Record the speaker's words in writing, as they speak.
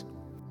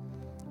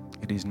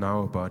It is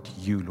now about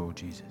you, Lord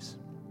Jesus.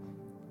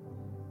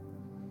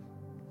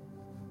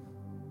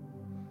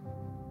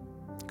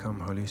 Come,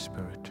 Holy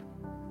Spirit.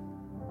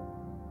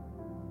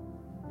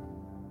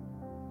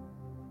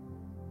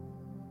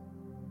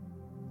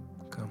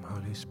 Come,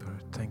 Holy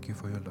Spirit. Thank you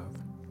for your love.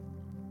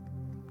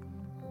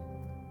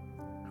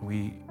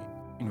 We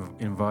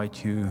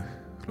invite you,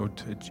 Lord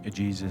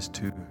Jesus,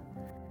 to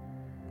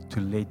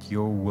let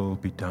your will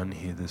be done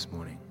here this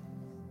morning.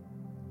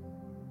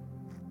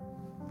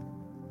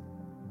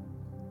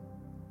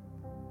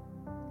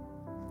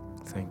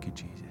 Thank you,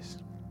 Jesus.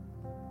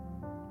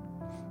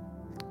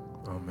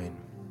 Amen.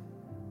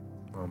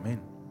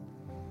 Amen.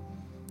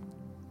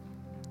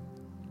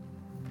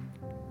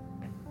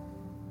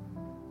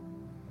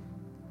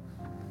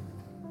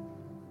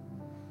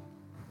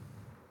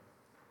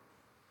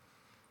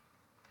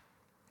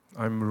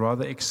 I'm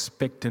rather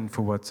expectant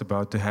for what's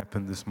about to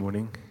happen this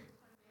morning.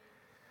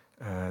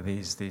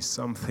 There's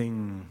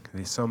something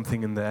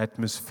in the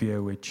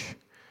atmosphere which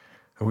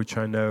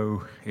I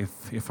know,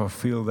 if I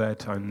feel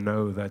that, I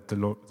know that the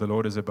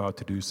Lord is about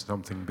to do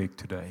something big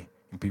today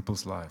in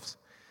people's lives.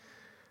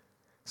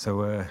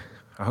 So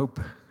I hope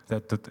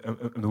that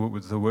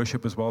the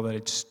worship as well, that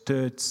it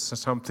stirred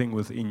something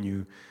within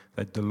you,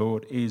 that the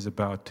Lord is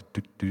about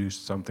to do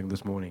something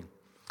this morning.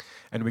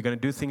 And we're going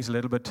to do things a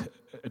little bit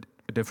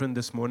different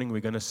this morning. We're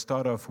going to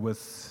start off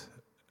with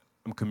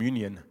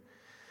communion,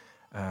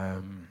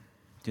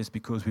 just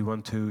because we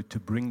want to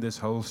bring this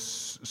whole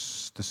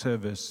the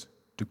service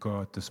to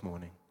God this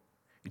morning.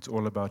 It's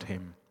all about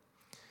Him.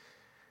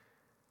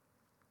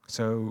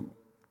 So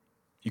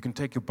you can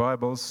take your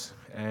Bibles,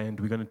 and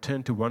we're going to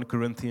turn to 1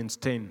 Corinthians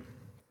 10,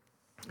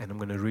 and I'm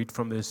going to read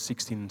from verse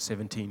 16 and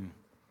 17.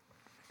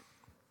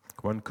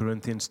 1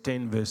 Corinthians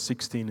 10, verse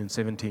 16 and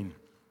 17.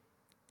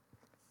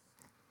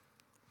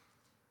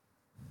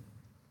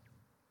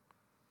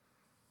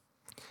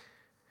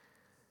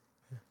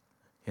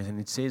 Yes, and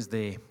it says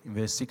there, in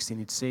verse 16,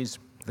 it says,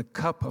 the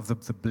cup of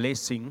the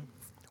blessing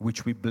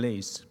which we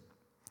bless,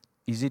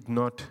 is it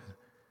not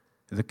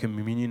the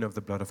communion of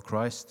the blood of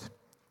Christ?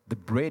 The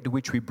bread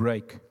which we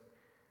break,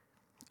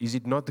 is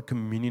it not the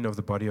communion of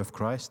the body of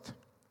Christ?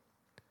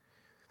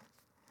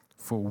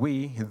 For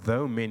we,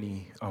 though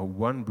many, are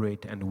one bread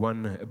and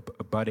one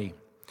body,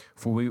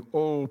 for we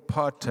all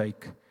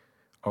partake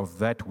of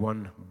that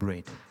one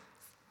bread.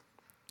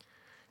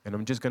 And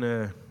I'm just going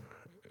to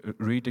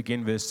read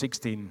again verse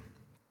 16,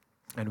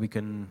 and we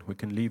can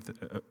leave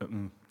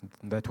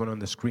that one on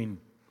the screen,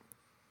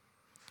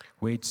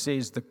 where it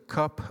says, the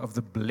cup of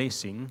the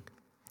blessing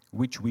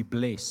which we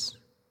bless,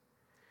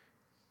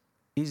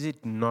 is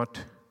it not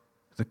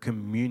the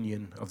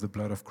communion of the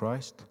blood of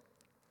Christ?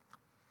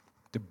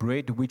 The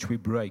bread which we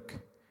break,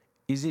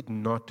 is it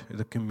not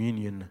the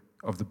communion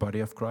of the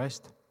body of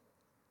Christ?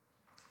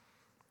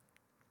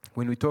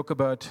 When we talk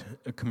about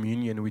a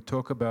communion, we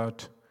talk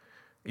about,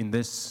 in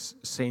this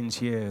sense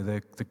here,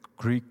 the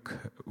Greek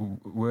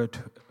word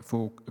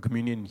for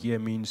communion here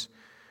means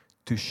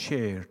to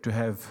share, to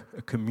have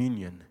a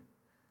communion.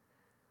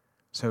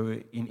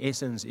 So in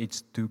essence,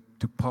 it's to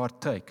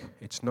partake.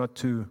 It's not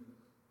to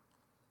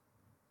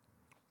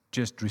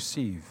just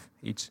receive.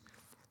 It's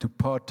to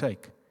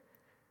partake.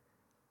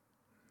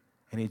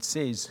 And it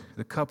says,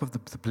 the cup of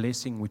the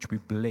blessing which we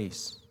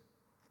bless,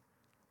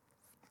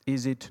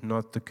 is it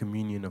not the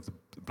communion of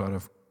the blood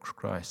of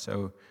Christ?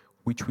 So,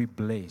 which we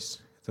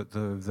bless,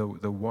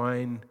 the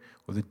wine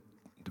or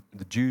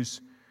the juice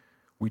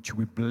which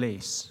we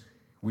bless,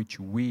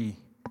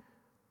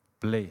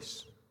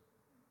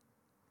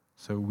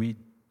 So we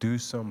do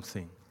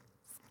something.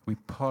 We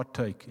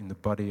partake in the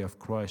body of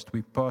Christ.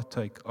 We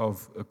partake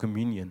of a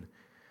communion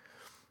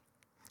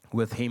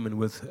with Him and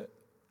with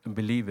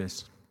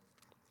believers.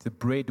 The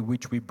bread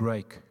which we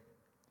break.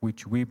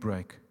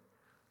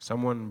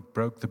 Someone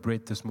broke the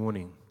bread this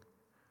morning.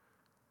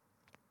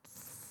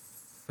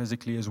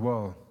 Physically as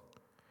well.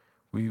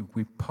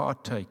 We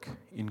partake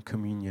in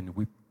communion.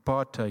 We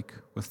partake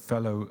with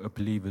fellow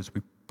believers.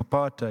 We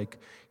partake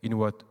in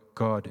what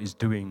God is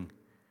doing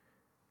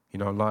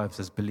in our lives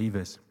as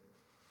believers.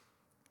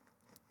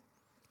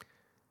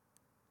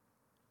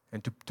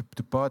 And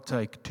to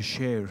partake, to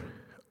share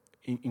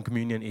in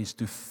communion is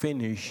to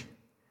finish,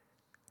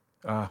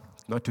 to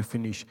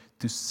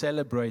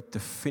celebrate the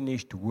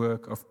finished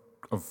work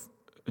of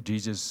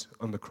Jesus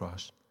on the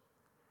cross.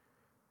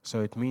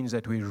 So it means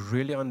that we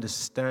really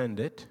understand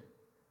it,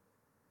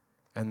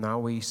 and now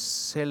we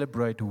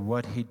celebrate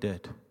what He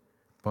did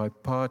by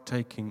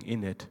partaking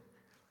in it.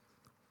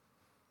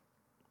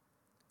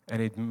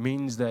 And it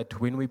means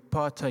that when we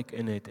partake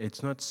in it,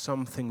 it's not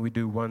something we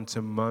do once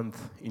a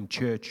month in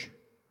church,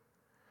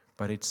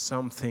 but it's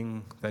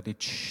something that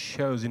it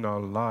shows in our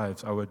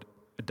lives. Our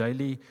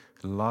daily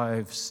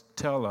lives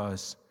tell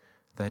us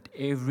that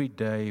every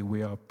day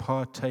we are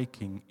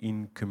partaking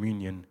in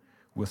communion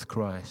with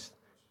Christ.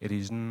 It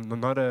is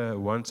not a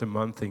once a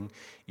month thing,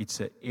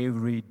 it's an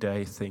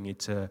everyday thing,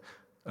 it's a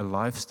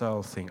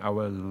lifestyle thing.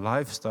 Our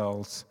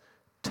lifestyles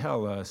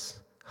tell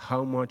us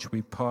how much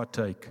we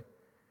partake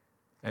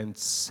and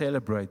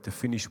celebrate the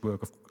finished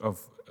work of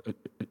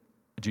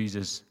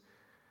Jesus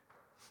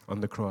on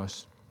the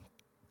cross.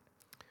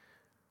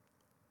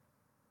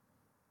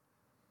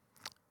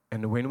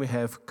 And when we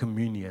have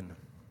communion,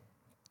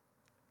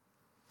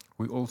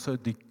 we also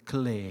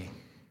declare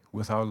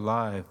with our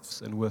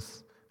lives and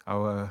with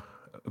our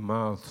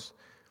mouths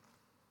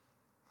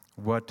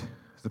what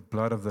the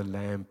blood of the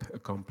Lamb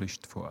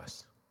accomplished for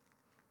us.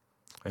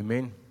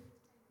 Amen.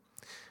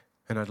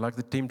 And I'd like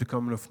the team to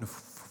come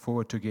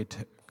forward to get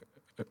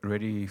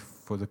ready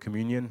for the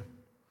communion.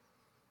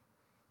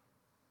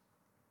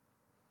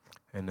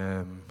 And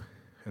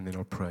then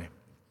I'll pray.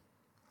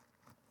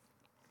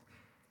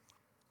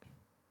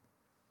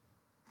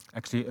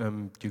 Actually,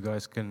 you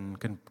guys can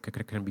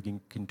begin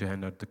to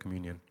hand out the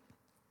communion.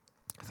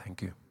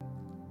 Thank you.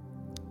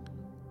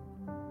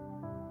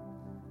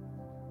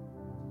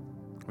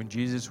 When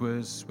Jesus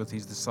was with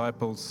his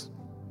disciples,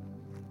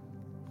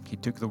 he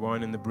took the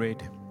wine and the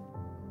bread.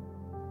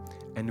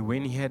 And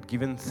when he had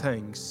given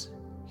thanks,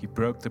 he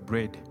broke the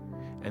bread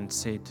and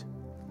said,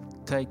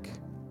 "Take,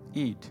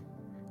 eat.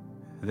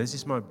 This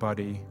is my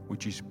body,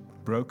 which is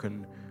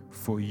broken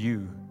for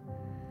you.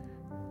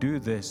 Do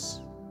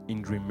this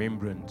in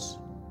remembrance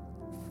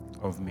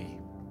of me."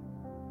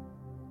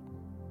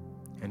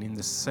 And in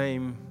the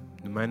same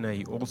manner,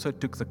 he also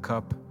took the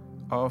cup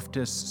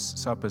after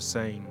supper,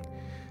 saying,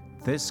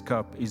 "This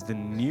cup is the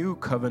new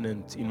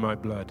covenant in my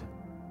blood.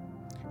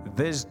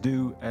 This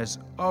do as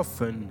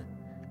often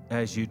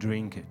as you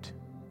drink it,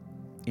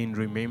 in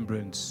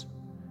remembrance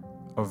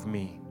of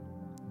me.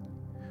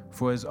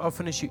 For as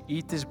often as you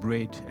eat this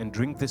bread and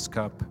drink this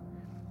cup,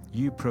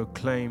 you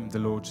proclaim the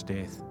Lord's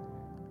death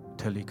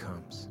till he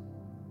comes."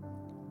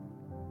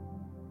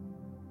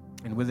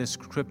 And with this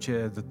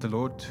scripture, that the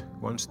Lord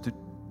wants to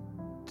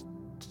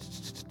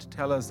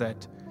tell us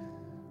that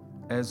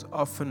as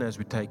often as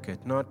we take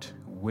it, not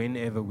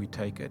whenever we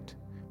take it,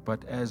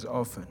 but as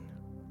often.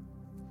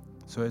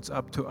 So it's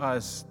up to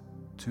us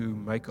to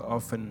make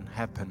often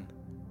happen.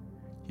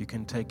 You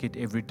can take it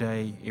every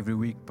day, every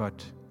week,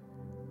 but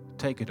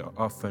take it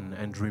often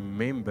and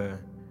remember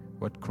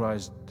what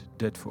Christ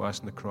did for us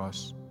on the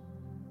cross.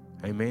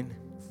 Amen.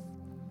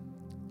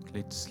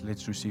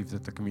 Let's receive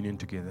the communion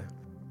together.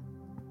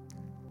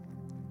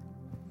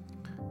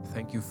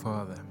 Thank you,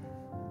 Father.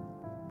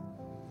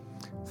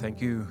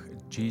 Thank you,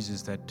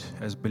 Jesus, that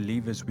as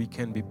believers we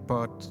can be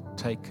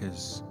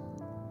partakers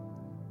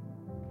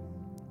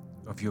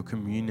of your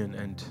communion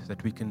and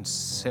that we can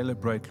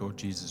celebrate, Lord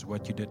Jesus,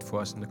 what you did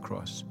for us on the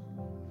cross.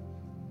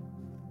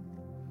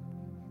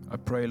 I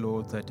pray,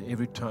 Lord, that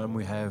every time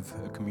we have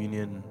a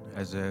communion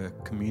as a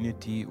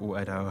community or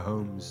at our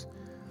homes,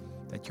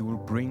 that you will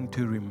bring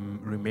to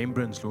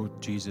remembrance,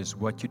 Lord Jesus,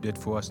 what you did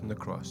for us on the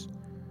cross.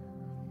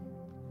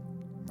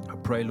 I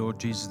pray, Lord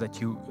Jesus,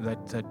 that you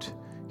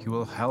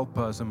will help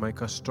us and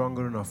make us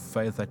stronger in our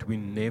faith, that we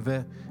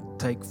never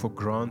take for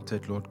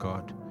granted, Lord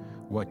God,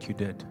 what you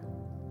did.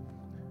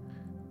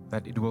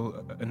 That it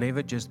will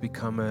never just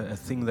become a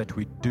thing that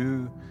we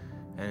do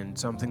and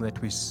something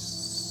that we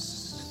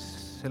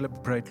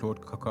celebrate, Lord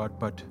God,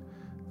 but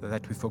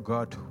that we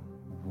forgot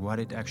what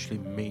it actually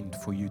meant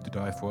for you to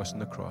die for us on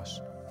the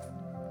cross.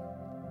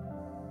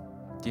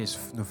 Yes,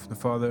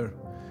 Father,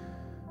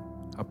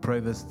 I pray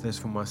this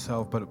for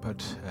myself,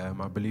 but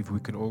I believe we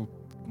can all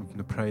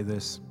pray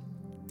this.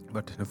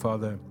 But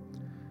Father,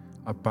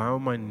 I bow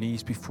my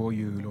knees before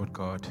you, Lord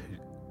God,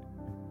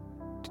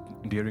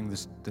 during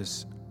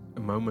this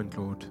moment,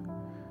 Lord,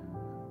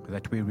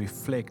 that we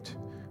reflect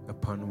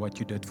upon what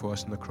you did for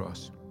us on the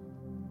cross.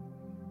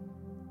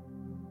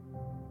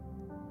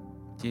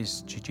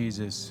 Yes,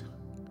 Jesus,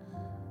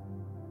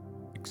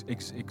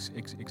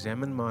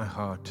 examine my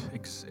heart,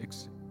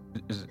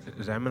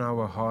 examine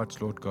our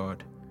hearts, Lord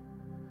God,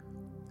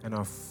 and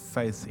our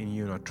faith in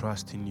you and our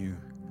trust in you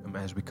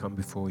as we come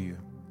before you.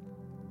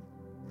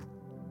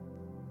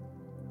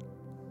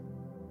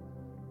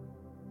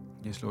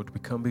 Yes, Lord, we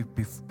come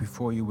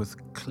before you with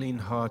clean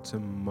hearts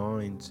and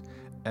minds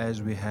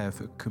as we have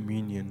a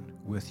communion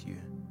with you.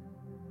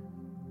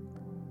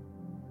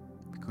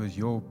 Because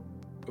your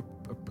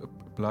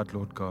blood,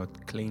 Lord God,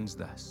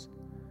 cleansed us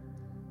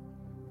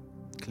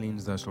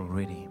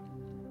already.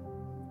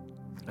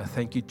 I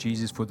thank you,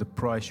 Jesus, for the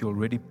price you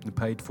already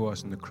paid for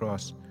us on the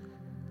cross,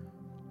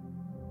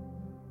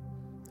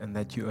 and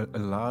that you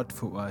allowed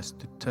for us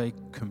to take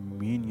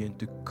communion,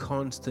 to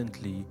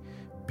constantly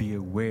be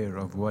aware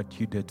of what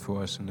you did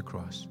for us on the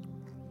cross.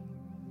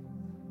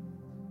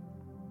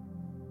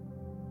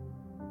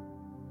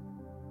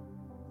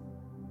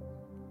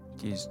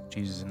 Yes,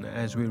 Jesus, and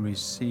as we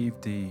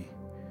receive the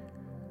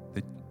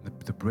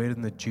bread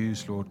and the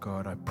juice, Lord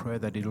God, I pray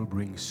that it'll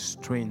bring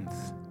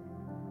strength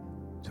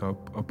to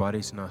our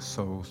bodies and our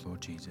souls,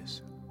 Lord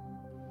Jesus.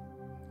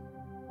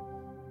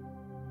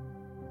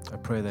 I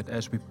pray that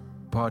as we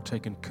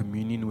partake in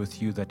communion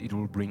with you, that it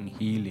will bring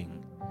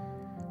healing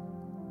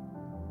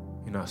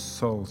in our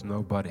souls and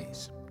our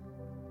bodies.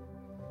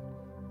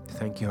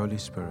 Thank you, Holy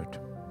Spirit.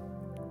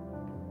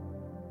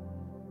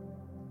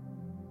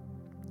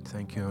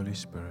 Thank you, Holy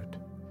Spirit.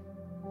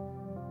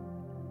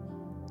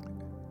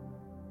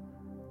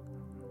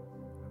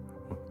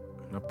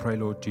 And I pray,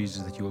 Lord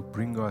Jesus, that you will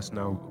bring us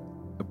now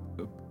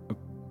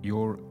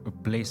your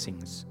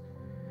blessings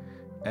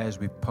as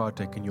we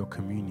partake in your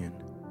communion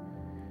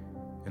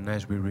and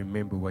as we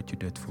remember what you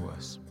did for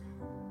us.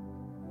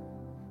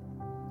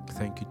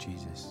 Thank you,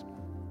 Jesus.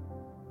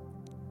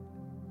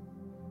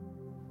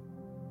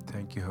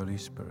 Thank you, Holy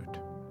Spirit.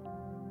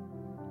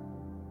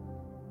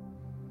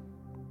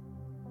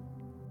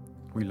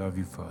 We love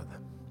you, Father.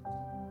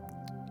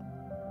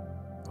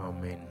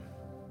 Amen.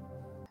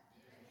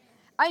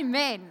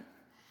 Amen.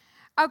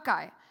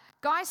 Okay,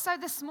 guys, so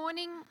this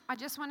morning, I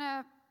just want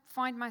to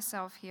find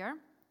myself here.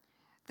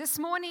 This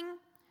morning,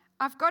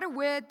 I've got a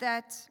word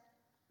that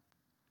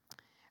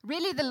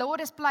really the Lord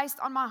has placed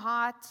on my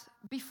heart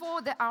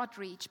before the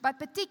outreach, but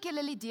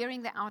particularly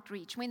during the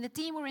outreach. When the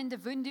team were in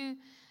Davundu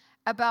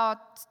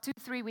about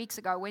 2-3 weeks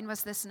ago, when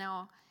was this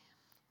now?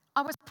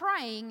 I was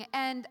praying,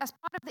 and as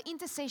part of the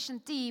intercession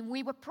team,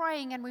 we were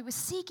praying and we were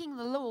seeking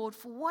the Lord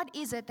for what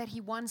is it that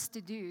He wants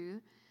to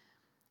do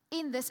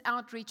in this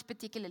outreach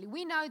particularly.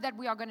 We know that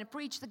we are going to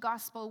preach the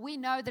gospel. We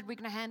know that we're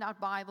going to hand out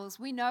Bibles.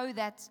 We know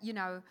that,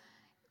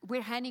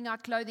 we're handing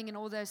out clothing and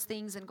all those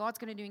things, and God's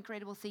going to do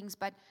incredible things.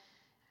 But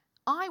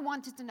I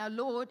wanted to know,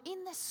 Lord,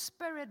 in the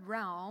spirit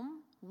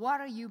realm, what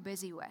are you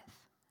busy with?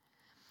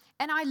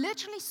 And I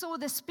literally saw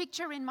this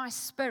picture in my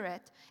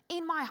spirit,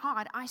 in my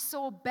heart. I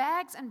saw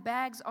bags and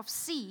bags of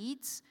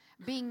seeds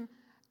being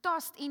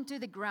tossed into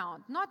the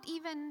ground, not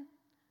even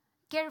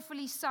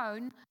carefully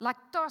sown, like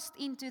tossed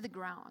into the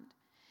ground.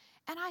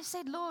 And I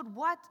said, Lord,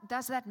 what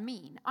does that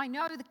mean? I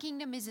know the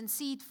kingdom is in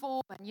seed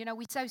form, and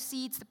we sow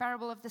seeds, the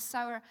parable of the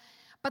sower.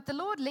 But the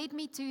Lord led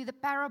me to the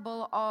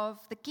parable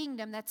of the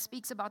kingdom that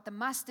speaks about the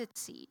mustard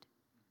seed.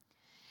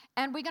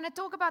 And we're going to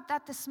talk about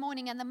that this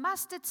morning. And the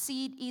mustard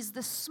seed is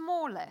the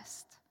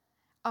smallest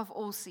of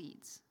all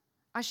seeds.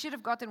 I should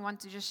have gotten one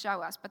to just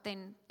show us, but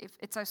then if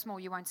it's so small,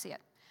 you won't see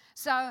it.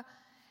 So,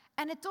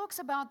 and it talks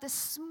about the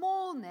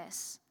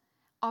smallness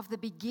of the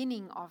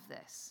beginning of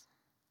this.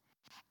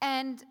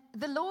 And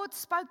the Lord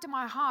spoke to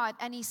my heart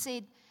and He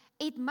said,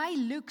 it may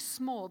look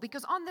small,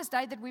 because on this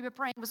day that we were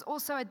praying was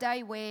also a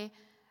day where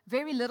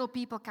very little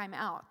people came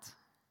out,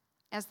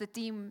 as the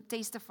team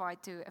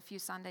testified to a few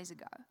Sundays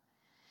ago.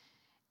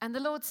 And the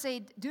Lord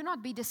said, do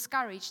not be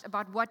discouraged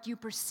about what you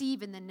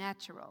perceive in the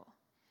natural.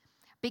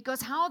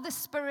 Because how the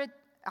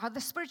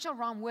spiritual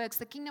realm works,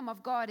 the kingdom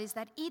of God, is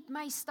that it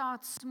may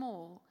start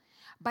small,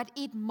 but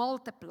it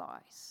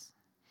multiplies.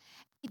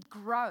 It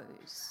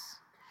grows.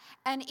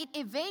 And it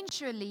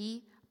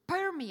eventually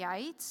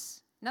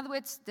permeates. In other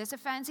words, there's a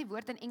fancy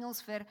word in Engels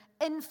for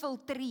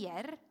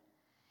infiltreer,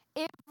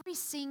 every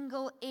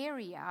single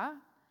area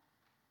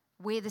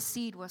where the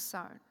seed was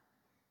sown.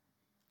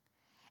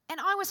 And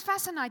I was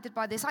fascinated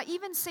by this. I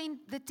even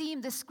sent the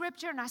team the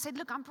scripture, and I said,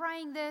 look, I'm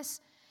praying this.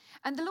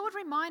 And the Lord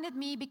reminded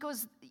me,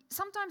 because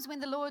sometimes when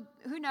the Lord,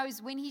 who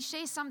knows, when He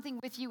shares something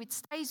with you, it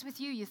stays with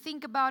you. You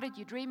think about it,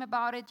 you dream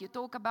about it, you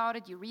talk about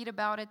it, you read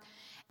about it.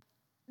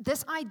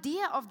 This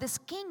idea of this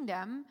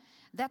kingdom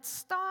that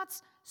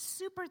starts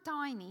super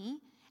tiny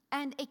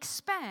and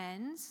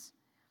expands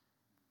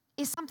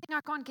is something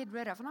I can't get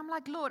rid of. And I'm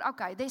like, Lord,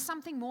 okay, there's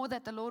something more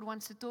that the Lord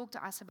wants to talk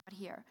to us about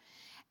here.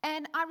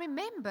 And I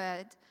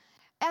remembered,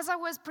 as I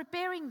was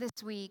preparing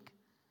this week,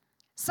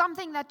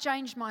 something that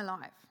changed my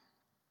life.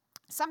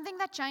 Something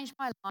that changed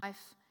my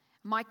life,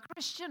 my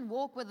Christian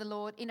walk with the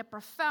Lord, in a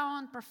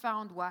profound,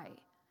 profound way.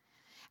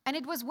 And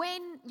it was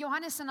when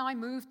Johannes and I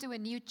moved to a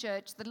new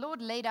church. The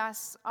Lord led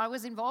us. I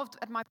was involved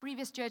at my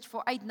previous church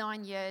for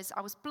 8-9 years.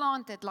 I was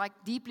planted, like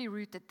deeply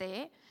rooted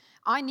there.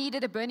 I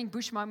needed a burning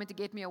bush moment to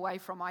get me away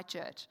from my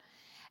church.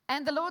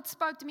 And the Lord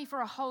spoke to me for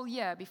a whole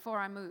year before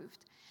I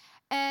moved.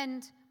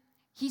 And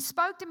He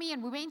spoke to me,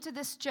 and we went to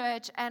this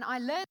church, and I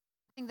learned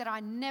something that I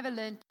never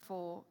learned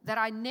before, that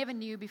I never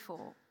knew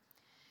before.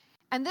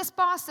 And this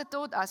pastor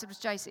taught us, it was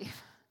JC.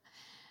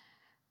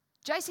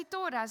 JC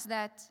taught us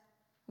that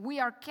we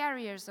are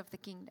carriers of the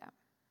kingdom.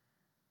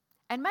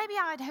 And maybe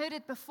I had heard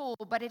it before,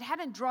 but it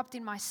hadn't dropped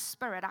in my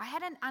spirit. I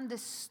hadn't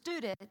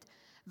understood it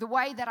the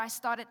way that I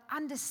started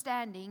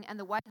understanding, and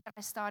the way that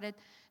I started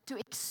to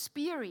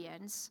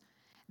experience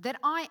that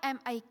I am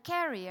a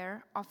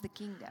carrier of the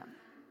kingdom.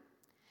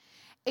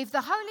 If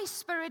the Holy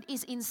Spirit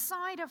is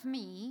inside of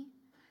me,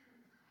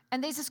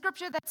 and there's a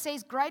scripture that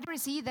says, greater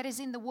is He that is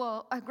in the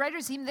world, greater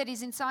is Him that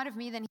is inside of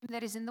me than him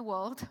that is in the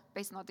world.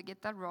 Best not to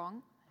get that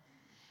wrong.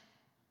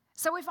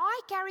 So if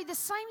I carry the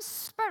same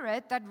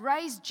Spirit that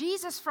raised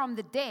Jesus from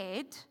the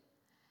dead,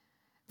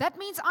 that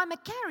means I'm a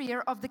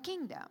carrier of the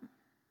kingdom.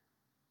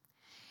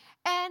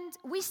 And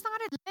we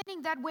started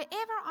learning that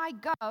wherever I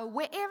go,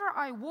 wherever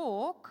I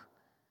walk,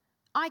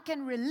 I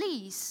can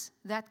release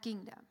that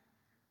kingdom.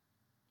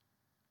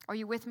 Are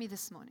you with me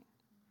this morning?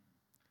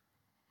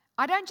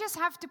 I don't just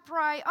have to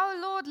pray, oh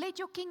Lord, let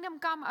your kingdom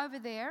come over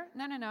there.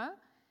 No.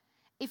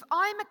 If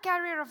I'm a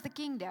carrier of the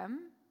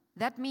kingdom,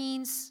 that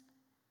means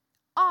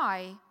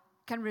I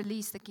can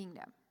release the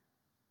kingdom.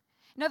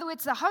 In other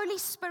words, the Holy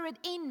Spirit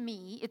in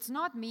me, it's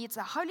not me, it's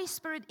the Holy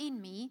Spirit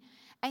in me,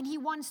 and He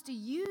wants to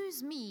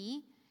use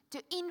me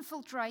to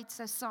infiltrate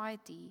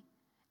society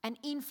and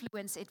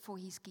influence it for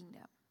His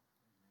kingdom.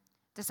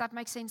 Does that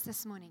make sense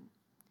this morning?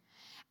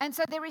 And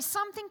so there is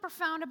something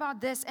profound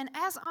about this. And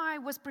as I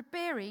was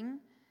preparing,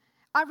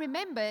 I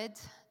remembered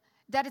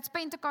that it's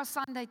Pentecost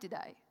Sunday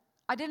today.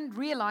 I didn't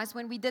realize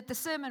when we did the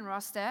sermon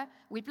roster,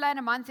 we plan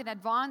a month in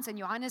advance and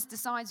Johannes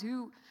decides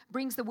who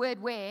brings the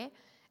word where.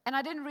 And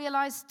I didn't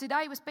realize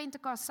today was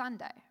Pentecost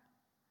Sunday.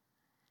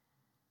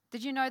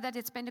 Did you know that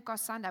it's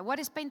Pentecost Sunday? What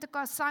is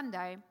Pentecost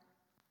Sunday?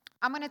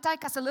 I'm going to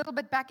take us a little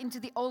bit back into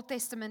the Old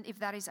Testament, if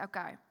that is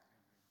okay.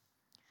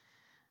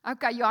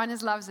 Okay,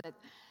 Johannes loves it.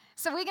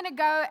 So we're going to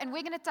go and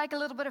we're going to take a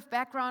little bit of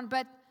background,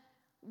 but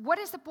what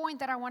is the point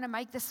that I want to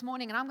make this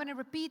morning? And I'm going to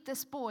repeat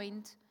this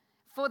point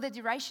for the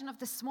duration of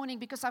this morning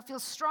because I feel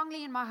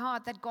strongly in my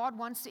heart that God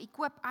wants to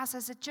equip us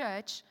as a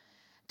church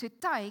to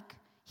take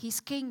His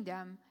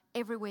kingdom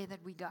everywhere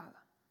that we go.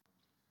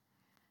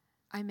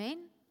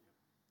 Amen?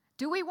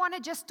 Do we want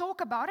to just talk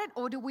about it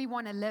or do we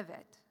want to live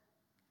it?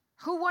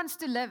 Who wants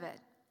to live it?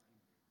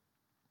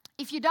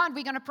 If you don't,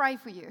 we're going to pray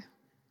for you.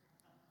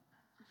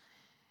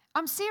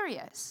 I'm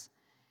serious.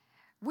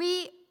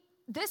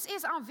 This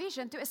is our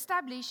vision to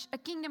establish a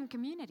kingdom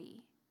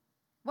community.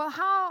 Well,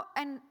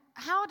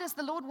 how does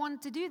the Lord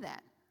want to do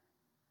that?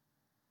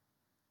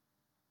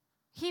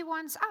 He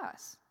wants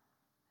us.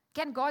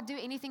 Can God do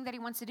anything that He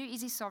wants to do?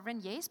 Is He sovereign?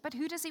 Yes. But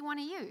who does He want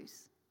to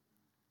use?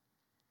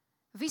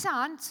 Wie se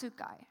hand soek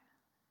hy?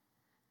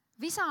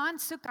 Wie se hand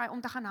soek hy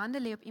om te gaan hande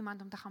lê op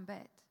iemand om te gaan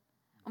bid?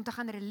 Om te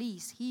gaan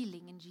release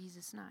healing in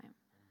Jesus' name.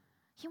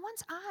 He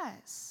wants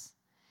us.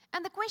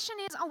 And the question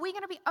is, are we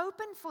going to be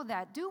open for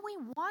that? Do we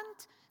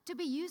want to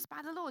be used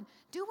by the Lord?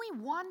 Do we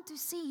want to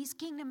see His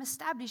kingdom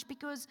established?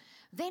 Because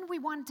then we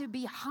want to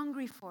be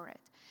hungry for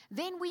it.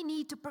 Then we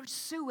need to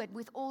pursue it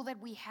with all that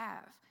we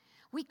have.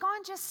 We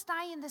can't just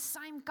stay in the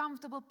same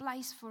comfortable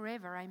place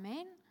forever,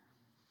 amen?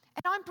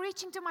 And I'm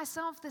preaching to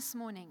myself this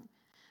morning.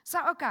 So,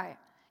 okay,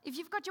 if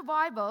you've got your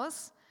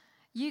Bibles,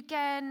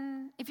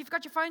 if you've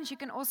got your phones, you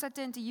can also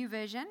turn to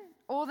YouVersion.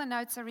 All the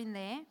notes are in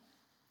there.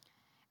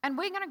 And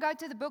we're going to go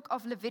to the book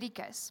of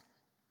Leviticus.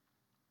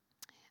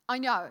 I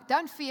know,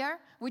 don't fear.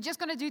 We're just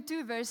going to do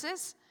 2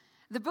 verses.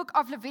 The book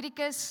of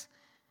Leviticus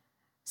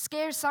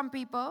scares some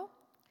people.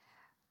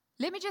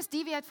 Let me just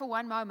deviate for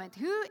one moment.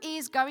 Who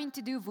is going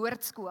to do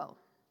Woordskool?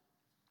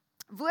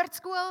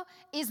 Woordskool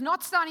is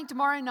not starting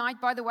tomorrow night,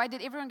 by the way.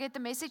 Did everyone get the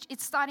message?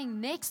 It's starting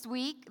next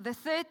week, the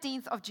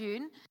 13th of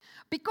June,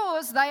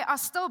 because they are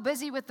still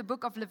busy with the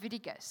book of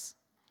Leviticus.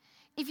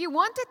 If you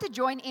wanted to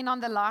join in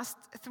on the last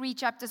 3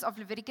 chapters of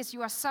Leviticus,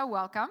 you are so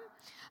welcome.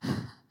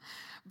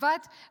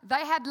 But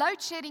they had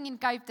load shedding in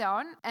Cape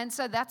Town, and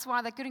so that's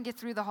why they couldn't get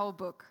through the whole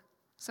book.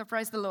 So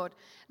praise the Lord.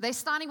 They're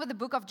starting with the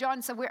book of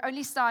John, so we're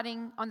only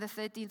starting on the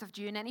 13th of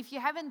June. And if you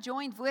haven't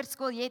joined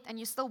Woordskool yet and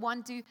you still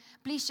want to,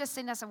 please just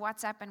send us a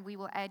WhatsApp and we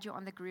will add you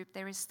on the group.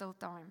 There is still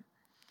time.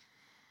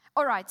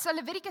 All right, so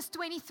Leviticus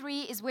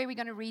 23 is where we're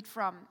going to read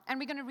from. And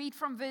we're going to read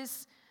from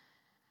verses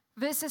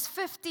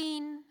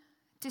 15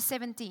 to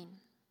 17.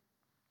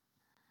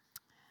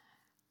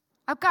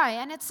 Okay,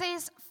 and it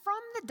says, from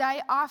the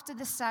day after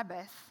the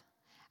Sabbath,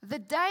 the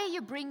day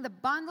you bring the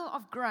bundle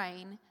of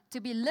grain to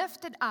be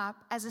lifted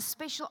up as a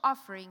special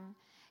offering,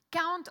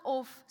 count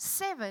off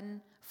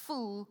 7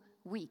 full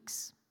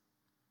weeks.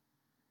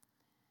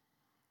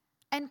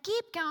 And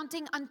keep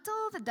counting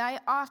until the day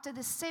after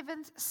the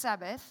 7th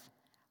Sabbath,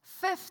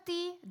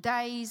 50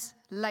 days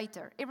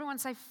later. Everyone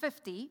say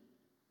 50.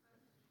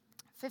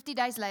 50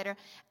 days later.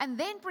 And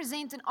then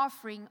present an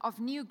offering of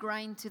new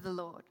grain to the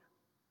Lord.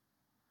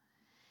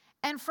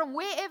 And from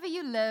wherever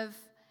you live,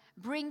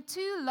 bring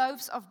 2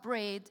 loaves of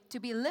bread to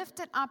be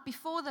lifted up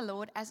before the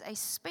Lord as a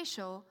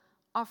special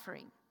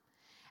offering.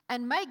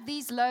 And make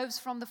these loaves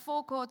from the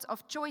forecourts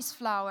of choice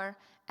flour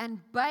and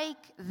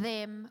bake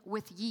them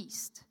with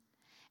yeast.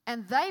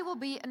 And they will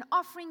be an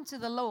offering to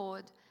the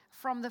Lord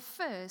from the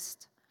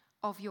first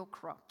of your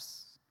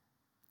crops.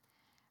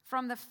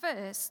 From the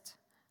first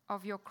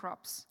of your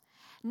crops.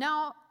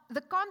 Now,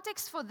 the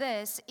context for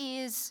this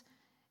is,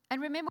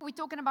 and remember we're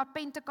talking about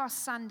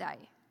Pentecost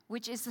Sunday,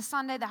 which is the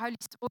Sunday,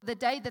 the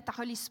day that the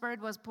Holy Spirit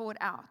was poured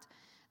out.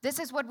 This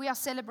is what we are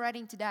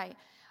celebrating today.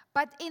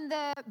 But in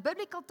the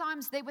biblical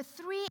times, there were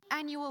 3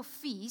 annual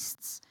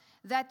feasts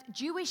that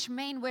Jewish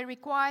men were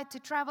required to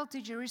travel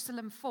to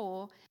Jerusalem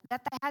for,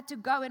 that they had to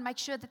go and make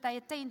sure that they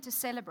attend to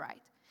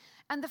celebrate.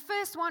 And the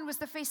first one was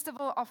the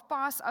festival of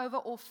Passover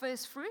or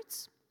first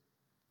fruits.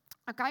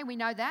 Okay, we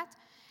know that.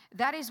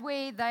 That is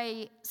where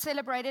they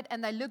celebrated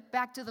and they looked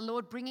back to the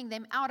Lord, bringing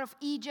them out of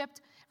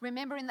Egypt.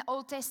 Remember in the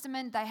Old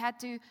Testament, they had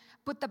to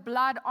put the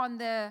blood on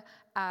the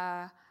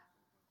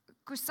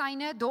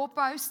kusine,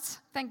 doorposts.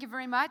 Thank you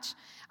very much.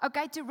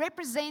 Okay, to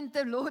represent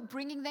the Lord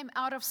bringing them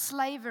out of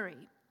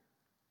slavery.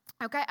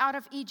 Okay, out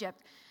of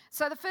Egypt.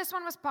 So the first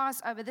one was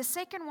Passover. The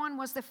second one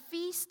was the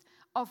Feast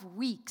of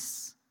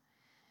Weeks.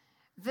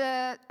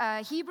 The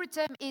Hebrew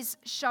term is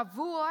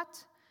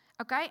Shavuot.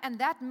 Okay, and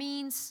that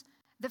means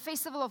the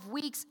Festival of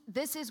Weeks.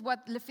 This is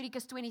what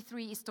Leviticus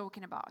 23 is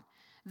talking about.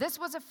 This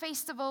was a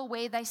festival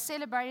where they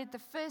celebrated the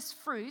first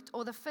fruit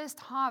or the first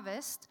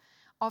harvest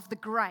of the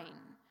grain.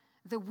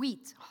 the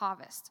wheat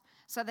harvest.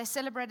 So they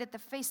celebrated the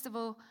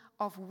Festival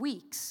of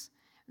Weeks.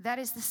 That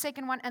is the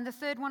second one. And the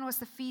third one was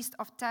the Feast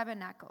of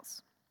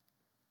Tabernacles.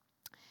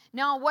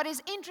 Now, what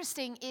is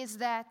interesting is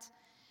that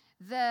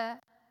the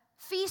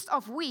Feast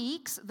of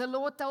Weeks, the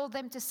Lord told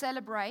them to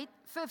celebrate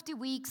 50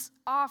 weeks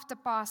after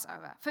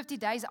Passover, 50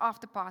 days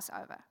after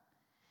Passover.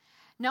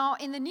 Now,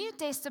 in the New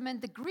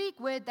Testament, the Greek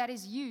word that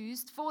is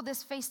used for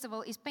this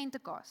festival is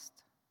Pentecost.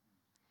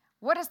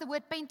 What does the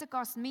word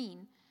Pentecost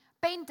mean?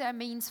 Penta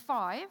means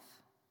 5,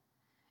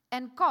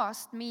 and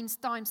cost means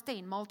times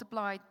 10,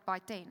 multiplied by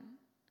 10.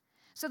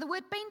 So the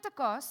word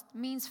Pentecost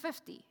means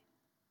 50.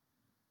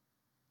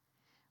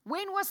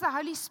 When was the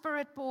Holy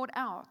Spirit poured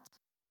out?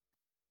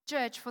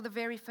 Church, for the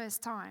very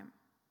first time.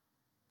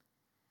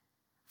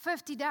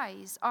 50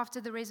 days after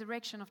the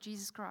resurrection of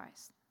Jesus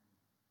Christ.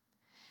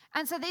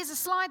 And so there's a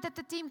slide that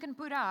the team can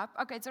put up.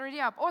 Okay, it's already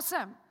up.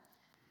 Awesome.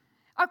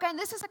 Okay, and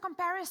this is a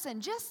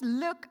comparison. Just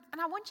look,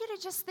 and I want you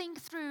to just think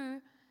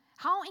through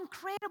how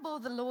incredible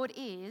the Lord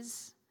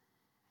is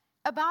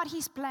about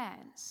His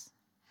plans,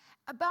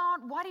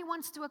 about what He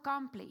wants to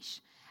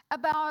accomplish,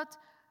 about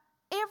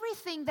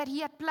everything that He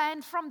had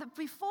planned from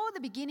before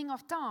the beginning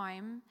of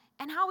time,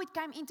 and how it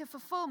came into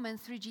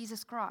fulfillment through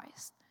Jesus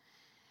Christ.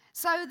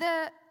 So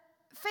the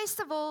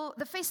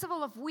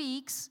festival of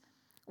weeks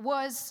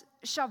was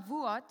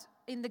Shavuot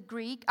in the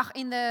Greek,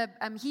 in the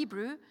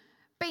Hebrew,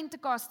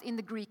 Pentecost in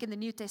the Greek in the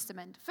New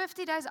Testament.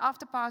 50 days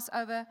after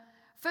Passover,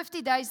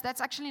 50 days, that's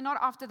actually not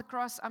after the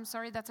cross, I'm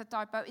sorry, that's a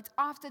typo, it's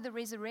after the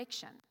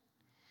resurrection.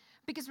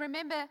 Because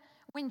remember,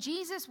 when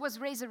Jesus was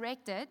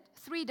resurrected,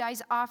 3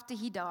 days after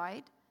He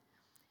died,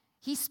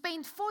 He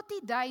spent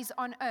 40 days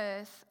on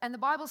earth, and the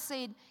Bible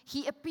said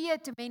He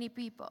appeared to many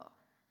people.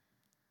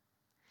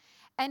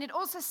 And it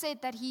also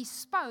said that He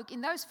spoke, in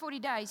those 40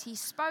 days, He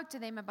spoke to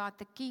them about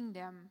the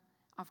kingdom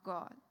of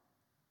God.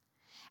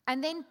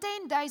 And then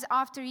 10 days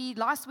after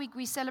last week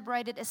we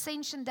celebrated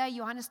Ascension Day,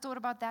 Johannes taught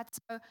about that.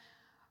 So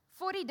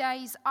 40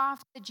 days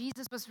after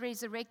Jesus was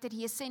resurrected,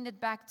 He ascended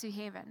back to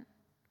heaven.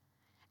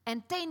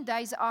 And 10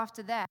 days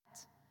after that,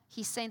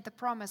 He sent the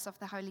promise of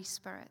the Holy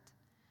Spirit.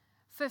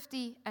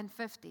 50 and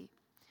 50.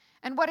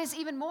 And what is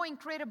even more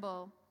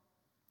incredible,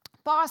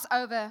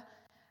 Passover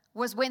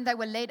was when they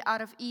were led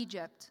out of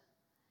Egypt.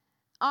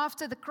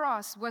 After the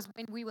cross was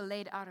when we were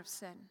led out of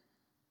sin.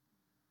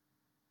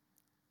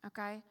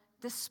 Okay?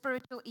 The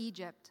spiritual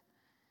Egypt.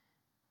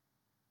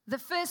 The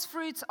first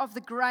fruits of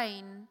the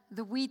grain,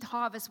 the wheat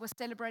harvest, was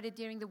celebrated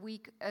during the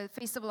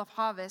festival of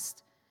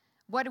harvest.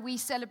 What do we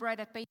celebrate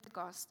at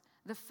Pentecost?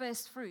 The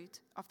first fruit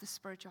of the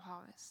spiritual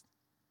harvest.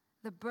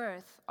 The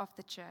birth of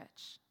the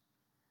church.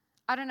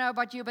 I don't know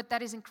about you, but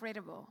that is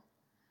incredible.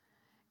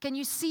 Can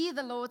you see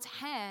the Lord's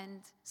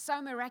hand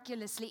so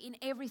miraculously in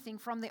everything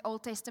from the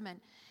Old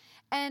Testament?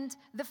 And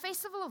the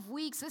Festival of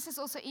Weeks, this is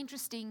also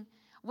interesting,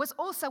 was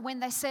also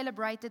when they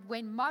celebrated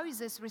when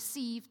Moses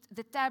received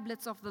the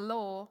tablets of the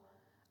law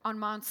on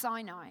Mount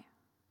Sinai.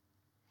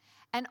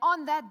 And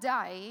on that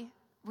day,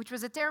 which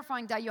was a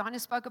terrifying day,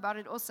 Johannes spoke about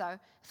it also,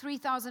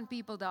 3,000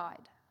 people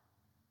died.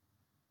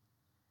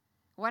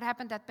 What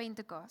happened at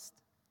Pentecost?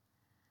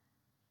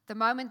 The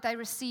moment they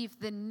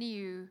received the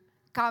new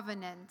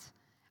covenant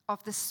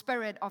of the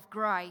Spirit of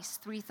grace,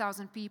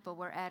 3,000 people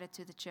were added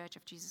to the Church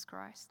of Jesus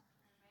Christ.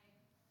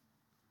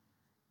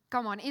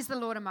 Come on, is the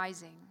Lord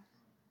amazing?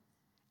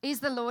 Is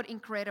the Lord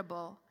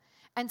incredible?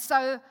 And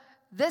so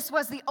this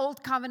was the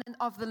old covenant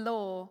of the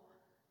law,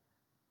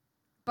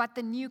 but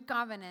the new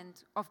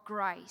covenant of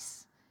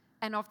grace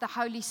and of the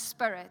Holy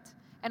Spirit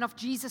and of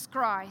Jesus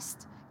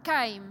Christ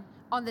came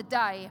on the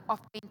day of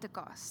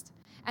Pentecost.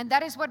 And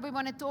that is what we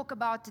want to talk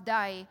about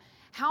today,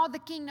 how the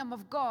kingdom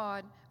of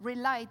God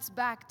relates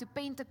back to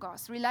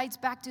Pentecost, relates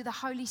back to the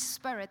Holy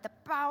Spirit, the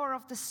power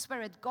of the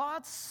Spirit,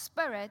 God's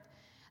Spirit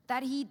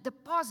that He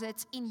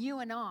deposits in you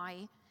and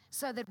I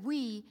so that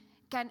we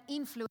can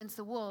influence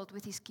the world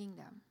with His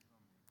kingdom.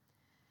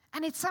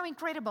 And it's so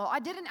incredible. I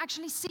didn't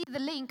actually see the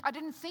link. I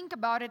didn't think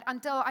about it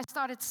until I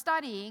started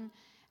studying,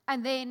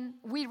 and then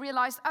we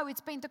realized, oh,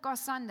 it's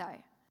Pentecost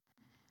Sunday.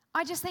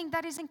 I just think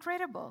that is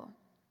incredible.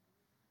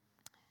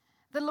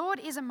 The Lord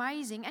is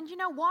amazing. And you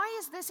know, why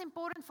is this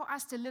important for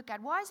us to look at?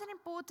 Why is it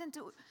important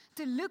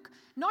to look,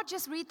 not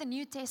just read the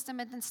New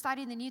Testament and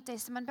study the New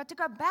Testament, but to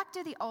go back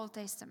to the Old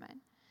Testament?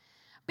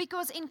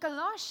 Because in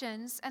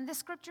Colossians, and the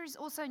scripture is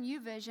also a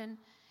new version,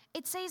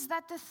 it says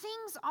that the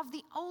things of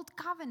the Old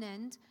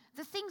Covenant,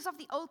 the things of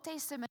the Old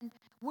Testament,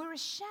 were a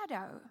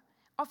shadow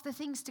of the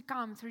things to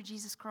come through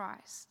Jesus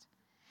Christ.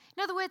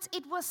 In other words,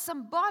 it was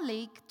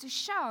symbolic to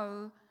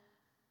show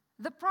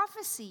the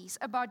prophecies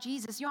about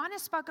Jesus.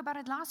 Johannes spoke about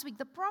it last week.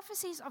 The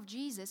prophecies of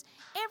Jesus,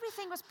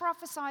 everything was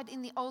prophesied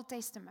in the Old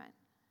Testament.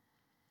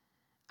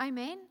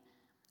 Amen?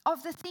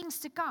 Of the things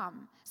to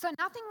come. So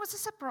nothing was a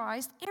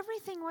surprise.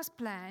 Everything was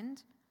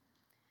planned.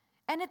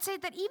 And it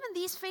said that even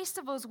these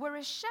festivals were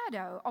a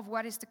shadow of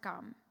what is to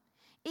come.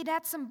 It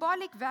had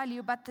symbolic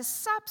value, but the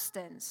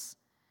substance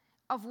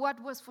of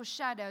what was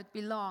foreshadowed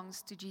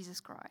belongs to Jesus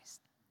Christ.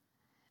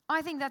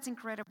 I think that's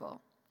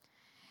incredible.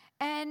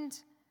 And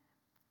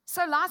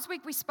So last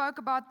week we spoke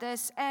about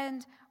this,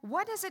 and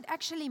what does it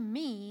actually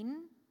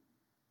mean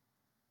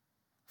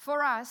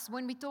for us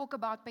when we talk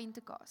about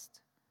Pentecost?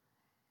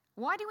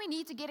 Why do we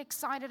need to get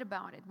excited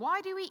about it?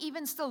 Why do we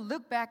even still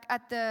look back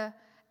at the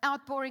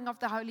outpouring of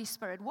the Holy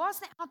Spirit?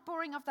 Was the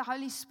outpouring of the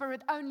Holy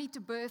Spirit only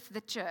to birth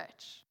the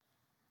church?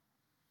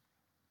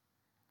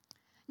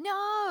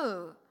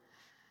 No.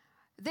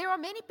 There are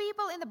many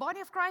people in the body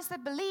of Christ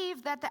that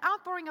believe that the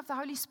outpouring of the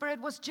Holy Spirit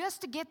was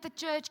just to get the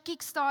church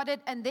kick-started,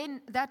 and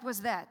then that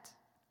was that.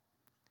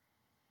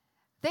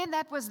 Then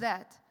that was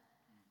that.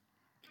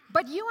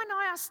 But you and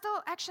I are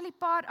still actually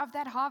part of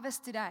that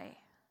harvest today.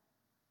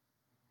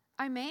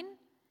 Amen?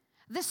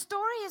 The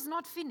story is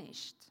not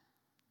finished.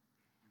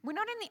 We're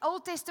not in the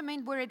Old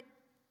Testament where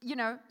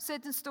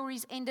certain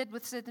stories ended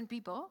with certain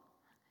people.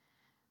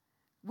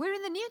 We're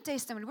in the New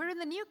Testament. We're in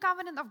the new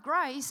covenant of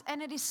grace,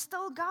 and it is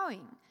still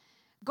going.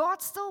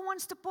 God still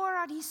wants to pour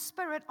out His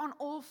Spirit on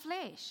all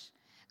flesh.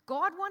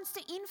 God wants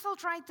to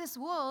infiltrate this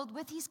world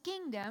with His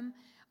kingdom,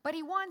 but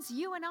He wants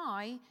you and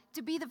I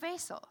to be the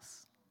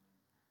vessels.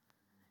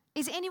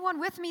 Is anyone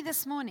with me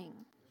this morning?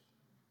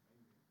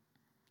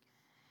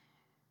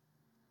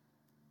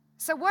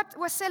 So what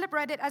was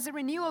celebrated as a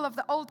renewal of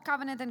the old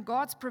covenant and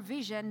God's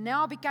provision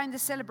now became the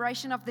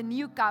celebration of the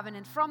new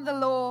covenant, from the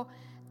law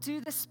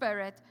to the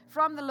Spirit,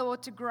 from the law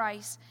to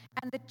grace,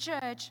 and the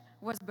church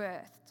was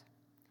birthed.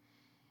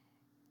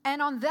 And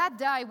on that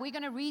day, we're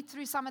going to read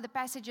through some of the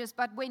passages,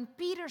 but when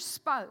Peter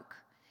spoke,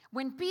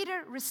 when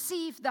Peter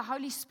received the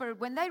Holy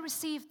Spirit, when they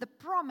received the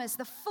promise,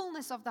 the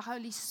fullness of the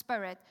Holy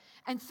Spirit,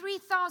 and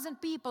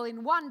 3,000 people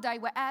in one day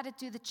were added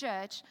to the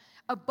church,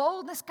 a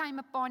boldness came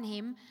upon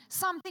him,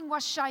 something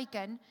was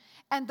shaken,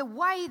 and the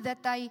way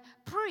that they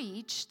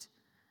preached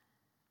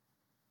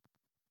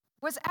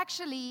was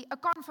actually a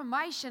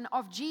confirmation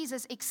of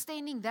Jesus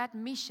extending that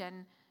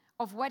mission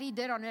of what He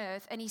did on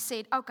earth. And He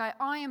said, okay,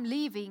 I am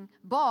leaving,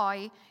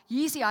 bye,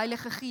 hier is die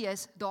Heilige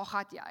Gees, daar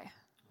gaat jy.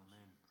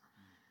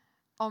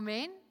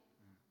 Amen.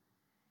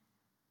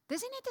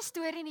 Dis nie net 'n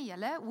storie nie,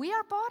 julle. We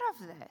are part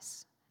of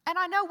this. And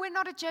I know we're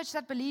not a church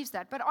that believes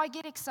that, but I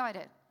get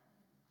excited.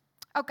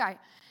 Okay,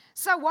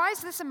 so why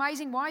is this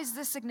amazing? Why is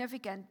this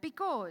significant?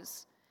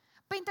 Because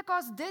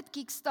Pentecost did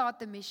kickstart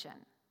the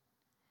mission.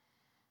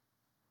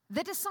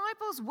 The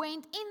disciples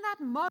went, in that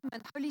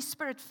moment, Holy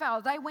Spirit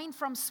fell. They went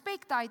from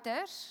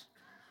spectators.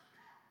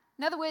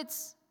 In other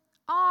words,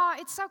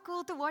 it's so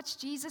cool to watch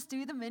Jesus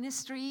do the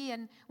ministry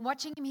and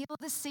watching Him heal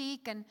the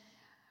sick and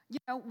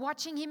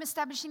watching Him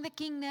establishing the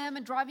kingdom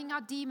and driving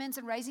out demons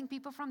and raising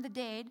people from the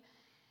dead.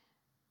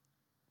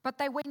 But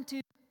they went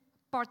to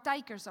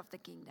partakers of the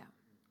kingdom.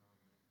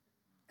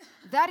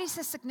 That is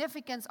the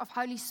significance of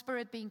Holy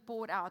Spirit being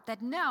poured out.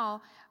 That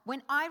now,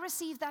 when I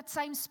receive that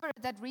same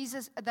Spirit that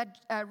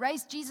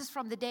raised Jesus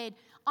from the dead,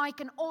 I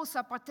can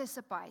also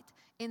participate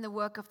in the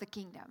work of the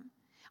kingdom.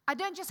 I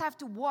don't just have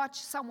to watch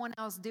someone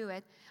else do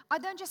it. I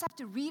don't just have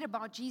to read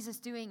about Jesus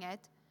doing it.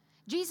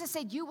 Jesus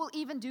said, you will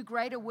even do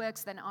greater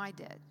works than I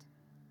did.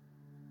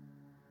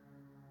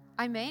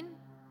 Amen?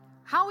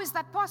 How is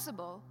that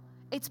possible?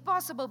 It's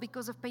possible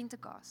because of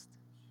Pentecost.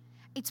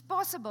 It's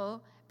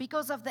possible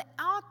because of the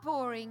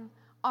outpouring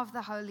of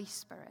the Holy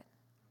Spirit.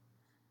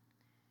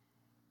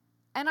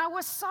 And I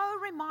was so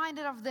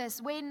reminded of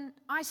this when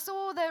I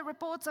saw the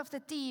reports of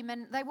the team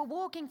and they were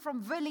walking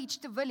from village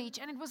to village,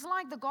 and it was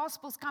like the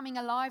gospel's coming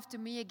alive to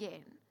me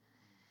again.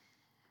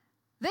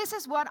 This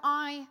is what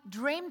I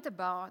dreamt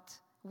about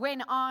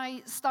when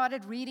I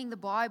started reading the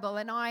Bible,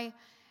 and I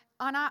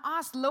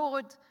asked,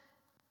 Lord,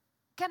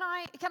 can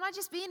I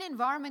just be in an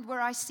environment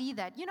where I see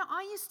that?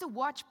 I used to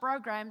watch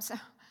programs.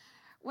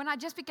 When I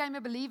just became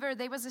a believer,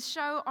 there was a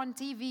show on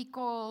TV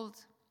called,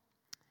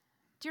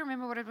 do you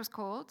remember what it was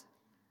called?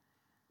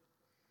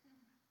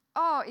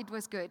 Oh, it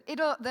was good.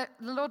 The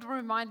Lord will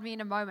remind me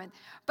in a moment.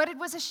 But it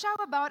was a show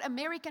about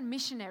American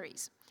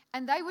missionaries.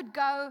 And they would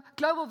go,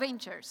 Global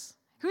Ventures.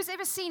 Who's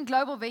ever seen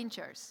Global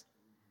Ventures?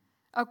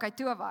 Okay,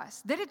 2 of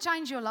us. Did it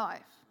change your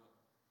life?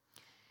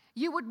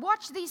 You would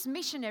watch these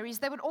missionaries.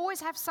 They would always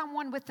have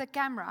someone with the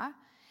camera.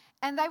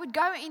 And they would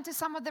go into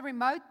some of the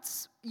remote,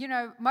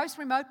 most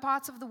remote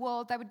parts of the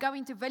world. They would go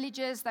into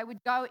villages. They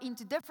would go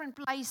into different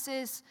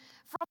places,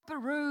 from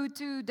Peru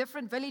to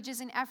different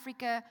villages in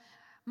Africa.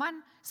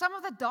 Some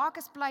of the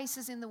darkest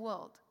places in the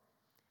world.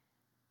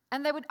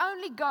 And they would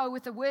only go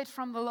with the word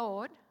from the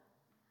Lord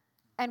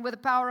and with the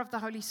power of the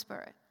Holy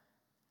Spirit.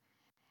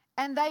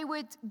 And they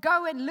would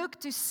go and look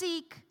to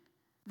seek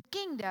the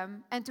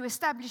kingdom and to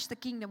establish the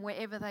kingdom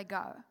wherever they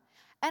go.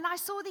 And I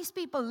saw these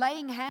people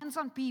laying hands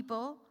on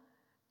people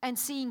and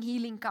seeing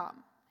healing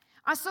come.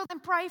 I saw them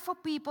pray for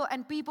people,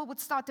 and people would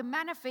start to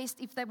manifest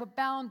if they were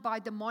bound by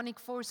demonic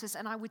forces,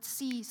 and I would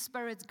see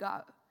spirits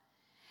go.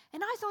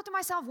 And I thought to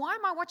myself, why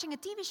am I watching a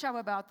TV show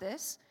about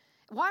this?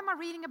 Why am I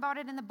reading about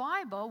it in the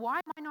Bible? Why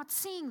am I not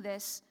seeing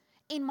this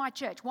in my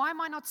church? Why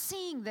am I not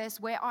seeing this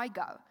where I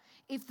go?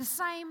 If the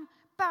same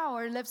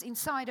power lives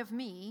inside of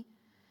me,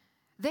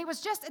 there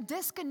was just a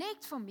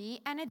disconnect for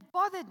me, and it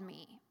bothered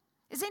me.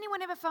 Has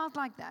anyone ever felt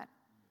like that?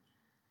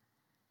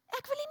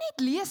 Ek wil nie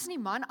net lees nie,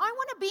 man. I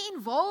want to be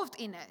involved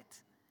in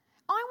it.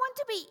 I want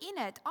to be in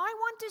it. I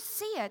want to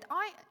see it.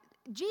 I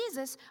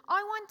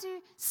want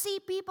to see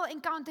people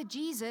encounter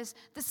Jesus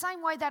the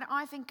same way that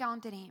I've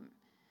encountered him.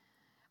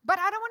 But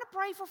I don't want to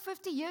pray for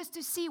 50 years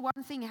to see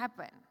one thing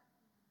happen.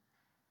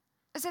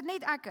 Is dit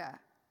net ek?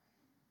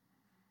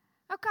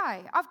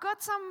 Okay, I've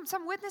got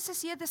some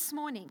witnesses here this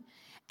morning.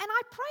 And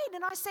I prayed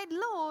and I said,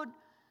 Lord,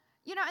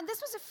 and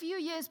this was a few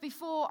years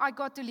before I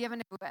got to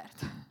Lewende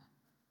Woord.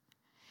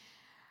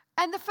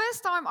 And the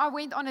first time I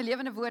went on a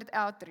Lewende Woord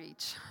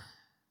outreach,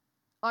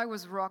 I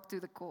was rocked to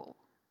the core.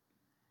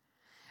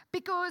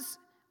 Because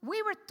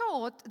we were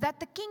taught that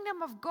the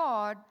kingdom of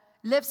God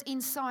lives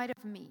inside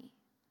of me.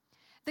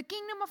 The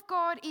kingdom of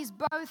God is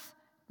both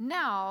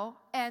now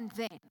and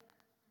then.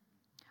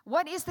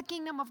 What is the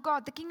kingdom of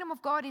God? The kingdom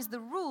of God is the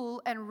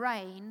rule and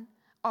reign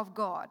of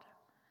God.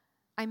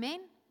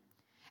 Amen?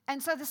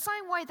 And so the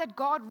same way that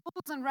God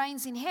rules and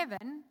reigns in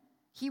heaven,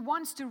 he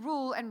wants to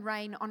rule and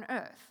reign on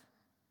earth.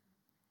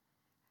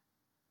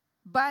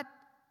 But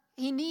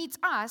he needs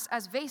us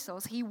as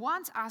vessels. He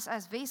wants us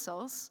as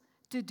vessels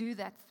to do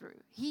that through.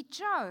 He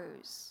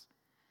chose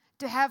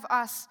to have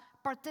us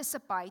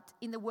participate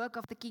in the work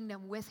of the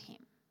kingdom with him.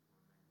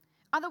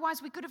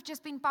 Otherwise, we could have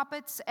just been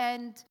puppets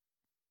and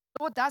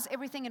the Lord does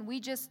everything and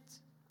we're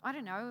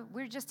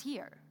just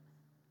here.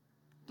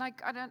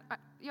 Like, I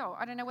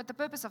don't know what the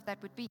purpose of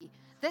that would be.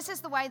 This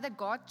is the way that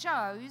God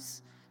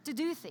chose to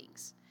do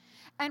things.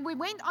 And we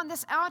went on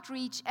this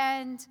outreach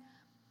and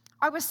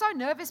I was so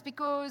nervous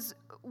because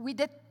we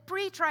did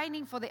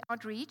pre-training for the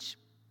outreach.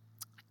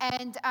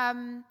 And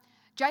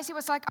JC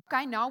was like,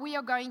 okay, now we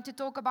are going to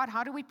talk about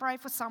how do we pray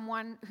for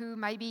someone who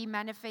maybe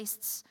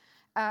manifests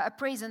a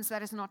presence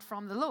that is not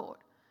from the Lord.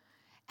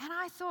 And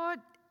I thought,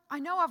 I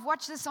know I've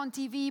watched this on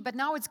TV, but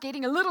now it's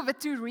getting a little bit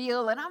too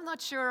real, and I'm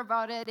not sure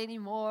about it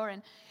anymore.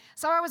 And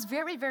so I was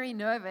very, very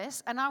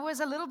nervous, and I was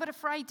a little bit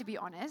afraid, to be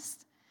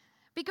honest,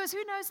 because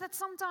who knows that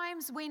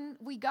sometimes when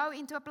we go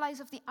into a place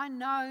of the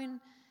unknown,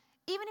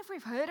 even if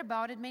we've heard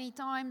about it many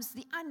times,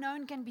 the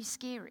unknown can be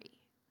scary.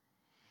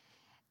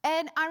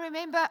 And I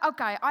remember,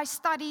 okay, I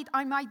studied,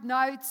 I made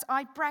notes,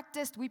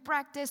 we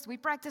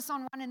practiced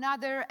on one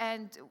another,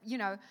 and,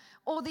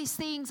 all these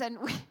things, and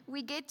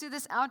we get to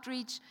this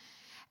outreach,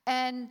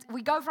 and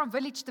we go from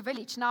village to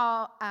village.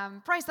 Now,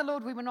 praise the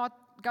Lord, we were not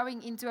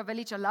going into a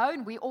village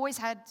alone. We always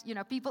had,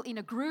 people in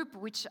a group,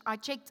 which I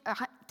checked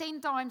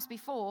 10 times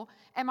before.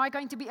 Am I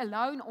going to be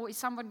alone, or is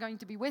someone going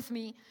to be with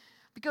me?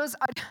 Because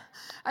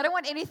I don't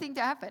want anything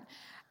to happen.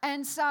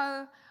 And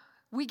so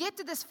we get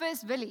to this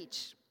first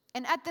village.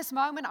 And at this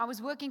moment, I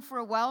was working for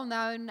a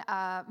well-known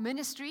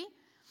ministry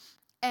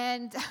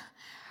and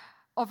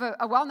of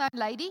a well-known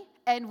lady.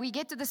 And we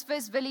get to this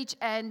first village,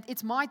 and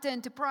it's my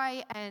turn to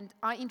pray. And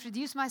I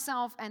introduce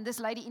myself, and this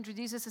lady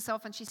introduces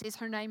herself, and she says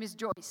her name is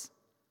Joyce.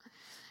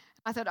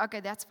 I thought, okay,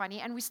 that's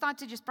funny. And we start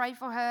to just pray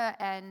for her,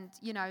 and,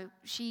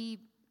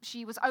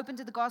 she was open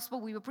to the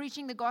gospel. We were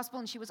preaching the gospel,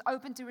 and she was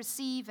open to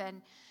receive.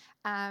 And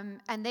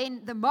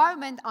then the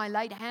moment I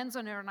laid hands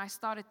on her and I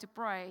started to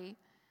pray,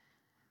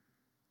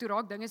 toe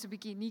raak dinge so 'n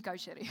bietjie nie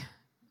kosher nie.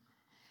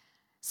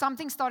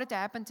 Something started to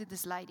happen to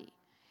this lady.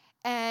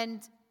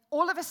 And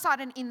all of a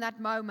sudden in that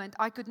moment,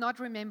 I could not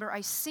remember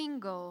a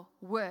single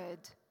word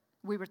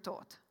we were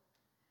taught.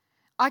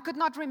 I could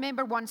not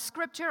remember one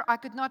scripture. I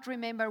could not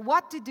remember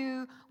what to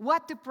do,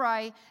 what to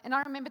pray. And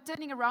I remember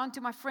turning around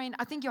to my friend.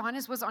 I think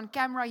Johannes was on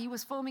camera. He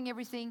was filming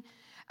everything.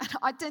 And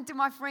I turned to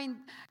my friend,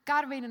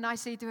 Carmen, and I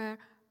said to her,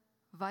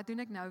 wat doen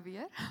ek nou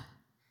weer?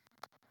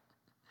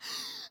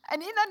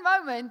 And in that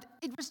moment,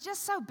 it was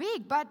just so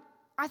big. But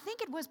I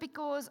think it was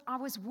because I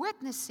was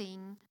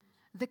witnessing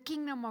the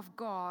kingdom of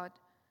God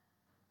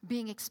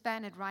being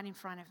expanded right in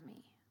front of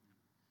me.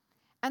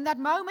 And that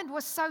moment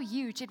was so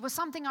huge. It was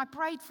something I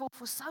prayed for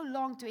so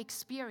long to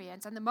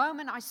experience. And the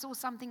moment I saw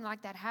something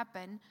like that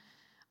happen,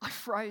 I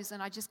froze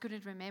and I just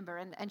couldn't remember.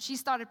 And she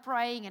started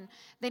praying, and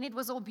then it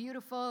was all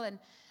beautiful. And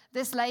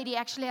this lady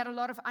actually had a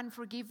lot of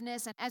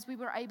unforgiveness. And as we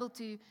were able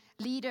to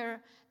lead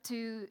her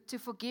to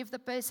forgive the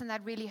person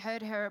that really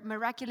hurt her,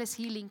 miraculous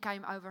healing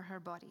came over her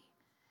body.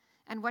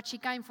 And what she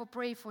came for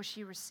prayer for,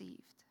 she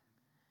received.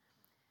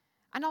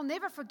 And I'll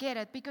never forget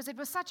it, because it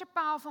was such a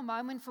powerful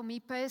moment for me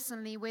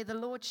personally, where the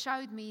Lord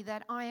showed me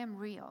that I am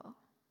real.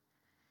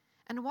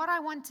 And what I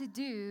want to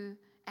do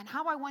and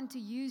how I want to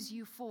use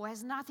you for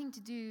has nothing to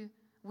do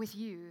with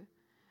you,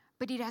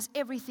 but it has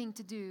everything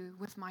to do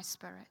with my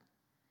spirit.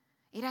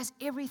 It has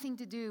everything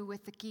to do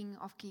with the King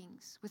of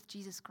Kings, with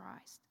Jesus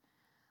Christ.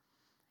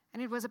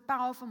 And it was a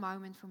powerful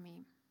moment for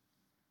me.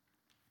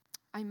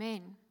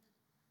 Amen.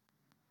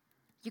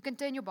 You can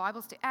turn your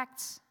Bibles to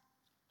Acts.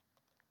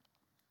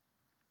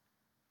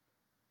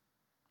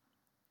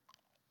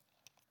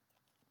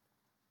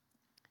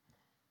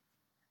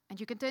 And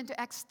you can turn to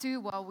Acts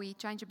 2 while we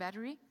change a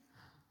battery.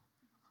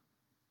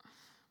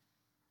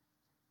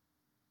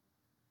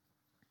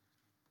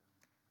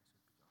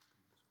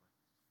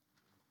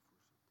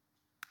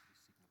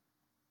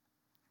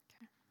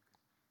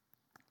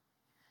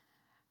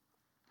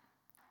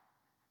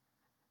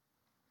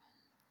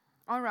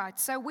 All right,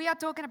 so we are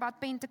talking about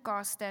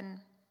Pentecost, and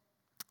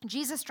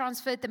Jesus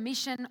transferred the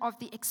mission of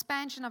the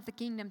expansion of the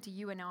kingdom to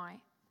you and I.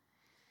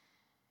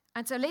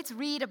 And so let's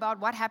read about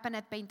what happened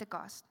at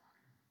Pentecost.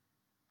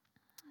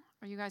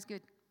 Are you guys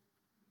good?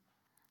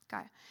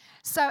 Okay.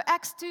 So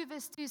Acts 2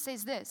 verse 2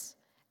 says this,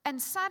 "And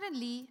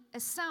suddenly a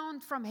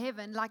sound from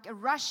heaven like a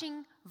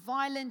rushing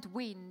violent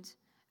wind."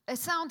 A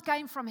sound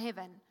came from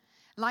heaven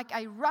like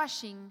a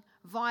rushing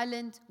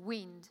violent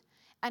wind,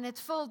 and it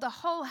filled the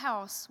whole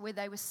house where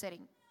they were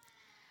sitting.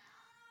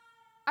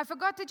 I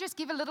forgot to just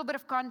give a little bit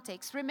of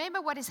context.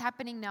 Remember what is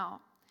happening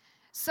now.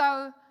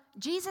 So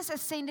Jesus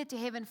ascended to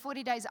heaven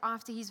 40 days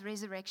after his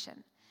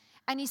resurrection.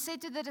 And he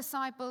said to the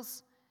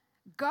disciples,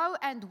 "Go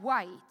and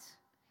wait.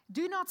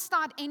 Do not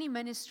start any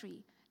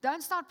ministry.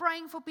 Don't start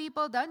praying for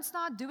people. Don't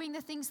start doing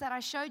the things that I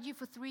showed you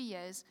for 3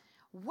 years.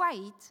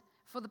 Wait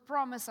for the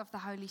promise of the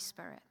Holy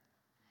Spirit.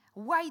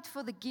 Wait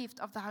for the gift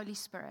of the Holy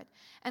Spirit."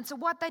 And so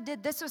what they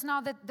did, this was now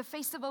the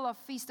festival of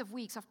Feast of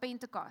Weeks, of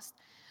Pentecost.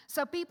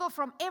 So people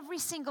from every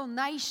single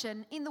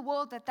nation in the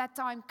world at that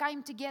time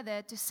came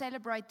together to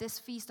celebrate this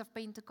Feast of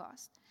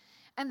Pentecost.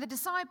 And the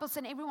disciples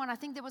and everyone, I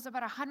think there was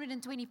about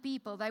 120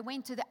 people, they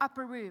went to the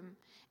upper room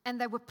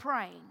and they were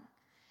praying.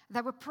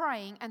 They were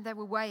praying and they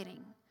were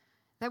waiting.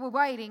 They were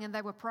waiting and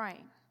they were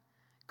praying.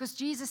 Because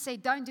Jesus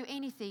said, don't do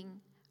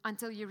anything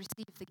until you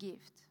receive the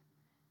gift.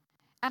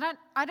 And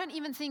I don't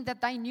even think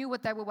that they knew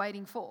what they were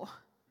waiting for,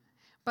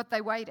 but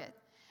they waited.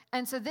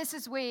 And so this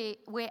is where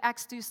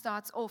Acts 2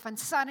 starts off. And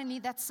suddenly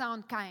that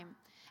sound came,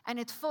 and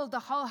it filled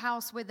the whole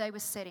house where they were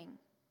sitting.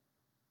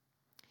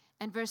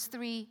 And verse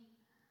 3,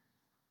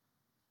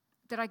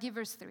 did I give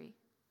verse 3?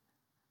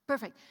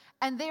 Perfect.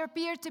 "And there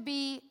appeared to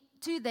be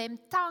to them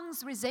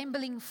tongues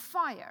resembling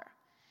fire,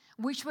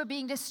 which were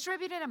being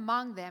distributed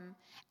among them,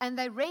 and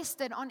they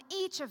rested on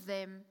each of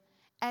them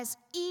as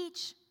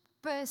each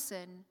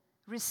person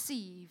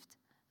received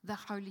the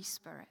Holy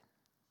Spirit."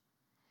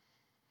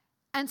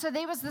 And so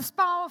there was this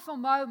powerful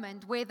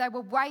moment where they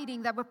were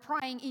waiting, they were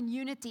praying in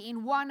unity,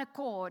 in one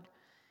accord.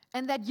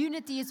 And that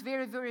unity is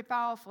very, very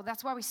powerful.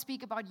 That's why we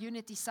speak about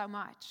unity so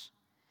much.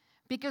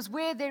 Because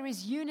where there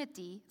is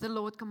unity, the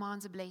Lord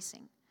commands a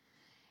blessing.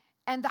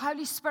 And the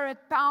Holy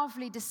Spirit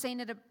powerfully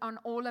descended on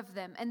all of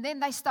them. And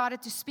then they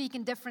started to speak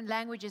in different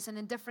languages and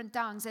in different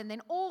tongues. And then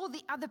all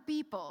the other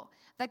people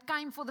that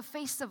came for the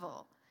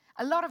festival,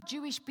 a lot of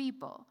Jewish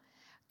people,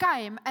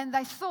 came and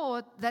they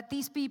thought that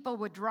these people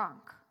were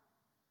drunk.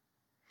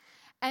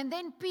 And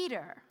then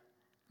Peter,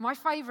 my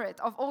favorite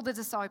of all the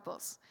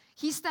disciples,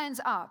 he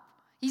stands up.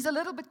 He's a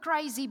little bit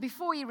crazy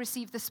before he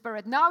received the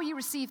Spirit. Now he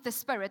received the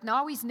Spirit.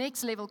 Now he's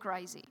next level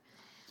crazy.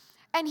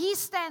 And he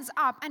stands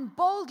up and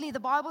boldly, the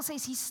Bible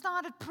says, he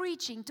started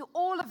preaching to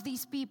all of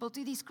these people,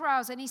 to these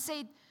crowds. And he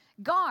said,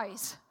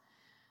 "Guys,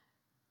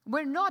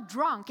 we're not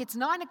drunk. It's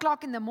 9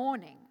 o'clock in the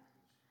morning.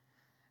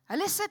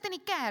 Hulle sit in die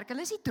kerk.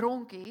 Hulle is nie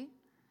dronk nie.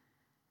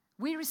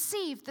 We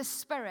received the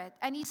Spirit."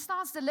 And he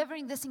starts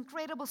delivering this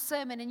incredible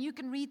sermon. And you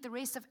can read the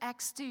rest of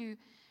Acts 2,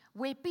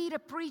 where Peter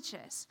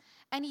preaches.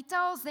 And he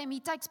tells them,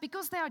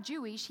 because they are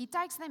Jewish, he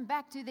takes them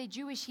back to their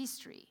Jewish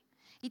history.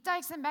 He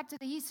takes them back to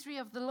the history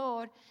of the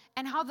Lord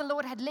and how the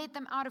Lord had led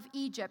them out of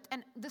Egypt.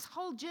 And this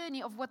whole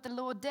journey of what the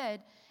Lord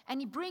did. And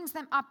he brings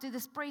them up to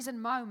this present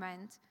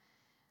moment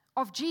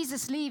of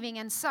Jesus leaving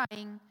and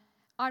saying,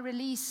 "I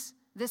release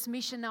this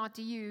mission now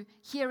to you.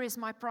 Here is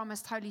my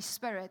promised Holy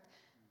Spirit.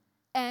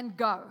 And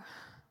go."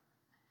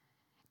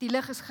 Die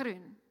lig is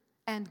groen.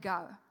 And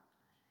go.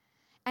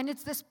 And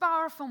it's this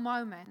powerful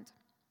moment.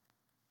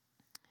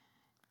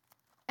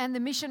 And the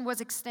mission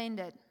was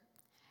extended.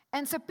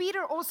 And so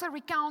Peter also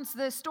recounts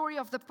the story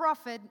of the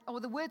prophet, or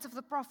the words of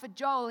the prophet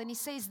Joel. And he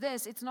says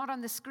this, it's not on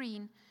the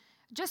screen.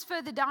 Just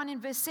further down in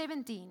verse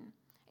 17,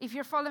 if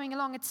you're following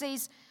along, it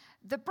says,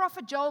 the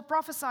prophet Joel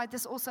prophesied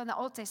this also in the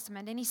Old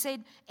Testament. And he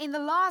said, in the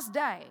last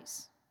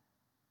days,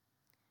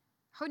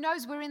 who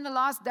knows, we're in the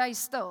last days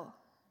still.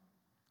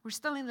 We're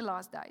still in the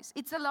last days.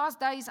 It's the last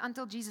days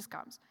until Jesus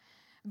comes.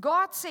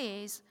 God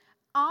says,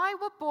 "I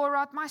will pour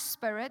out my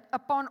Spirit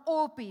upon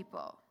all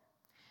people.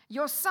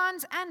 Your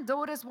sons and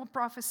daughters will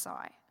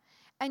prophesy,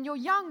 and your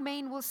young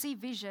men will see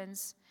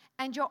visions,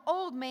 and your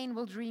old men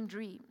will dream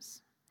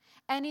dreams.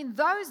 And in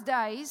those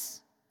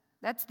days,"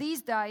 that's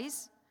these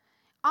days,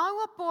 "I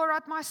will pour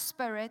out my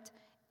Spirit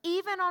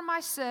even on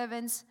my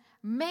servants,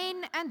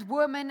 men and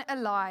women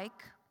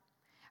alike,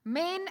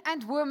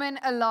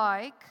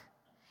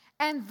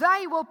 and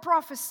they will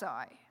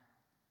prophesy."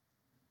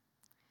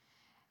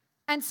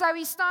 And so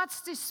he starts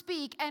to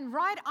speak, and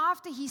right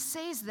after he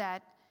says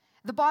that,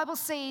 the Bible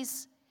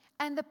says,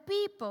 "And the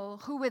people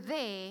who were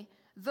there,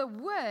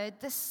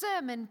 the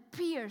sermon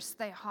pierced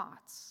their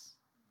hearts."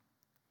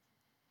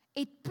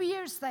 It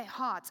pierced their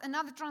hearts.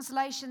 Another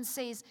translation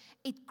says,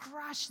 it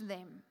crushed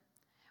them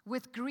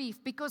with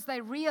grief because they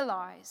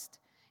realized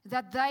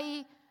that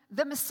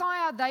the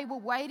Messiah they were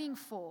waiting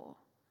for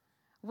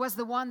was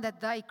the one that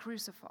they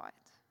crucified.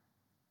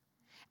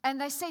 And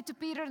they said to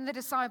Peter and the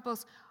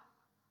disciples,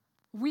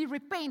 "We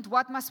repent,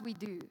 what must we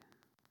do?"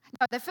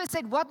 No, they first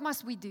said, "What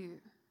must we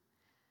do?"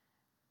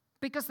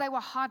 because they were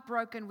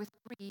heartbroken with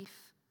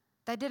grief.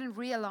 They didn't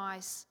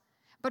realize.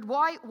 But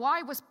why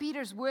was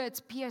Peter's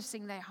words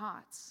piercing their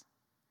hearts?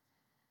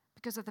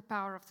 Because of the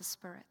power of the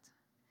Spirit.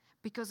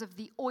 Because of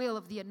the oil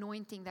of the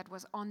anointing that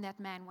was on that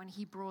man when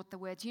he brought the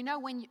words. You know,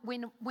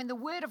 when the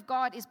word of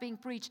God is being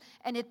preached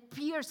and it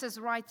pierces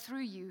right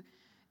through you,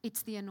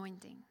 it's the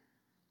anointing.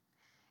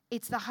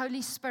 It's the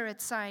Holy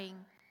Spirit saying,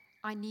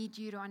 I need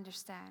you to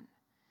understand.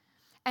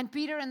 And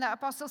Peter and the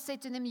apostles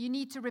said to them, you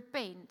need to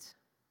repent.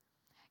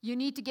 You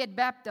need to get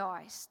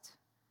baptized.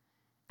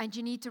 And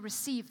you need to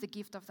receive the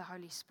gift of the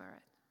Holy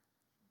Spirit.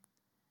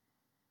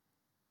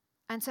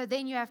 And so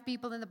then you have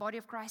people in the body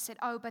of Christ said,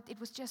 oh, but it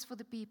was just for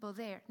the people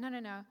there.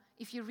 No.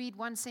 If you read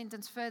one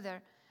sentence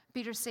further,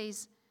 Peter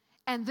says,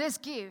 and this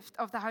gift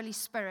of the Holy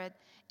Spirit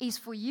is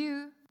for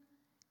you,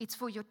 it's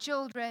for your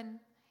children,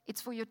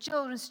 it's for your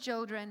children's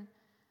children.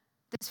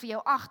 Dit is vir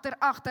jou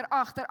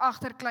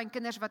agter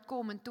kleinkinders wat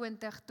kom in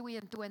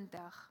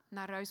 2022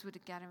 na Rosewood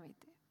Academy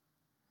toe.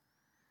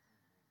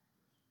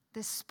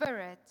 The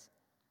Spirit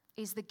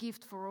is the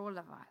gift for all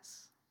of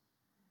us.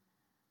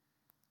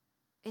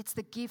 It's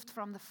the gift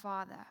from the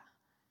Father.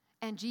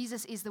 And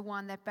Jesus is the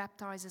one that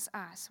baptizes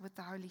us with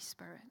the Holy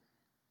Spirit.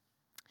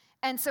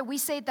 And so we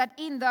said that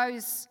in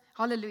those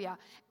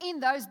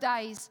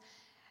days,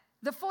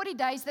 the 40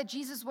 days that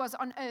Jesus was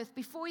on earth,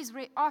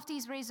 after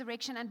his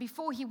resurrection and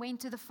before he went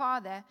to the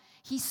Father,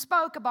 he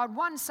spoke about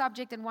one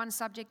subject and one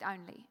subject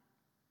only.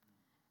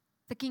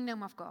 The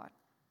kingdom of God.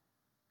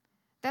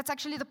 That's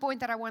actually the point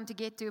that I want to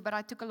get to, but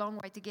I took a long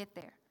way to get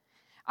there.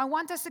 I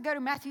want us to go to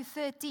Matthew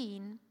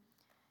 13,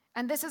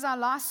 and this is our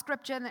last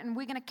scripture, and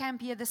we're going to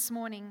camp here this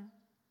morning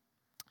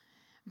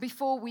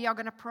before we are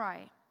going to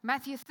pray.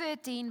 Matthew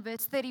 13,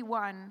 verse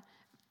 31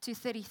 to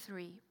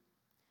 33.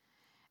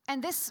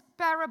 And this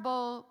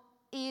parable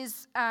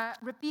is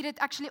repeated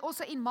actually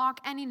also in Mark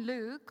and in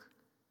Luke.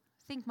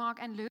 I think Mark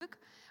and Luke.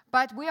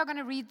 But we are going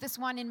to read this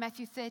one in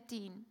Matthew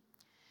 13.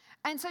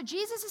 And so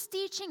Jesus is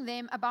teaching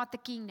them about the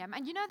kingdom.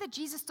 And you know that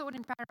Jesus taught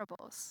in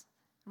parables,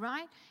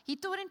 right? He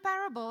taught in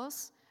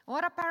parables.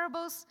 What are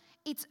parables?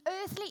 It's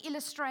earthly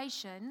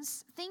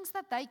illustrations, things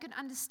that they could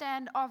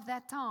understand of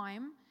that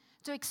time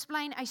to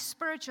explain a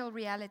spiritual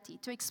reality,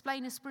 to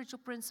explain a spiritual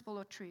principle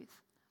or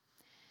truth.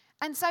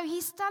 And so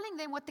he's telling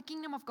them what the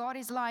kingdom of God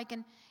is like.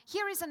 And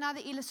here is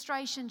another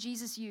illustration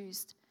Jesus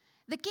used.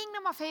 The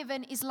kingdom of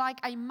heaven is like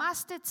a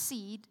mustard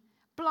seed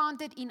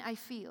planted in a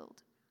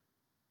field.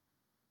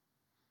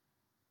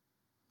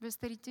 Verse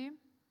 32.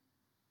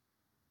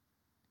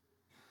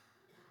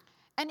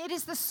 And it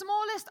is the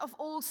smallest of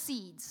all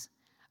seeds,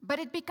 but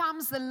it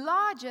becomes the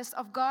largest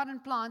of garden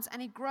plants,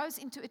 and it grows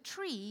into a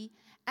tree,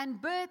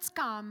 and birds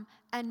come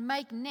and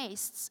make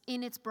nests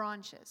in its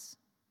branches.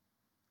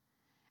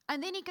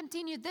 And then he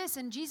continued this,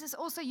 and Jesus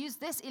also used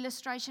this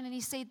illustration, and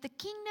he said, the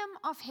kingdom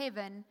of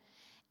heaven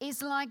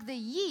is like the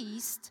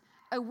yeast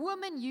a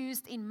woman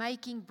used in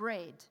making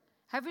bread.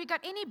 Have we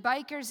got any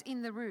bakers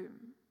in the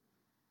room?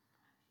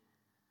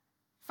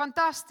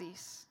 Fantastic.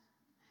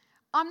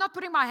 I'm not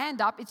putting my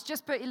hand up, it's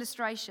just per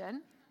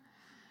illustration.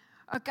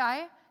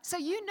 Okay, so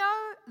you know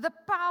the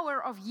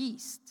power of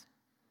yeast.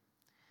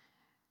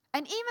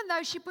 And even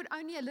though she put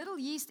only a little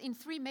yeast in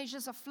 3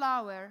 measures of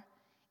flour,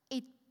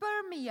 it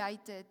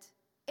permeated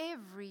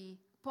every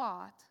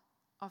part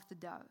of the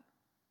dough.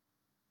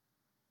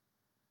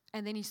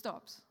 And then he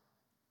stops.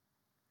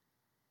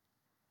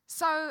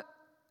 So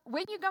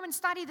when you go and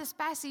study this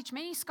passage,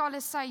 many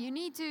scholars say you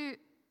need to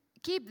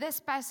keep this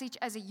passage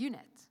as a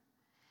unit.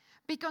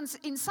 Because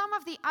in some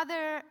of the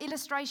other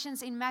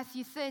illustrations in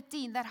Matthew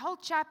 13, that whole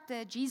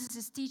chapter, Jesus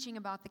is teaching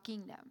about the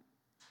kingdom.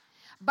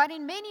 But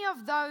in many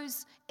of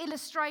those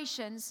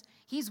illustrations,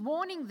 he's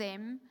warning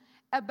them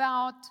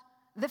about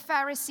the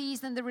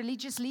Pharisees and the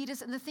religious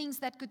leaders and the things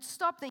that could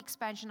stop the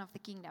expansion of the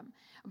kingdom.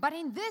 But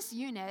in this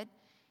unit,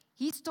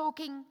 he's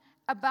talking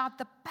about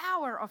the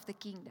power of the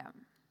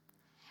kingdom.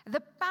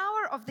 The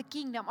power of the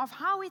kingdom, of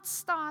how it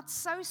starts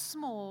so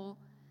small,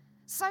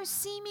 so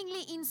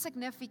seemingly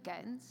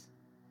insignificant,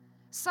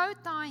 so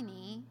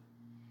tiny,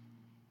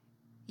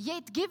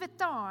 yet give it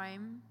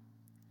time,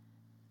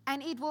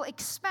 and it will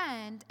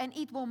expand, and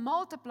it will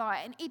multiply,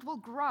 and it will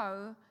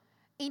grow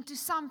into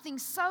something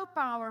so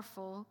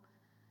powerful,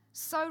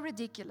 so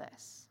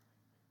ridiculous.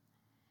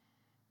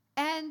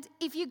 And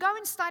if you go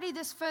and study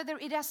this further,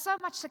 it has so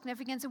much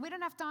significance, and we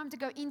don't have time to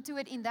go into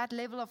it in that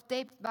level of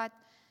depth, but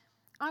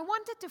I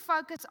wanted to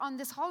focus on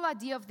this whole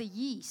idea of the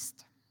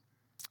yeast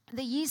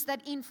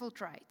that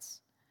infiltrates.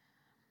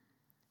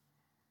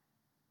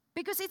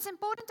 Because it's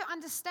important to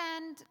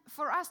understand,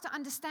 for us to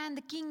understand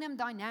the kingdom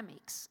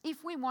dynamics.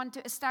 If we want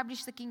to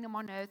establish the kingdom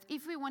on earth,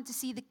 if we want to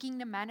see the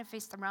kingdom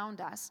manifest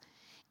around us,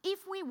 if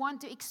we want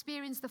to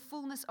experience the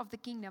fullness of the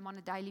kingdom on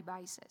a daily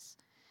basis,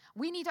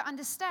 we need to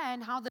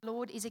understand how the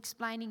Lord is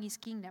explaining his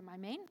kingdom.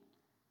 Amen?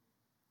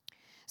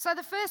 So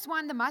the first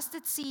one, the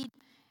mustard seed,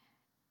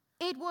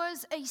 it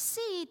was a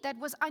seed that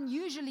was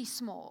unusually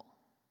small.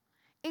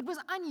 It was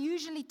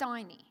unusually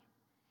tiny.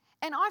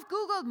 And I've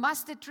Googled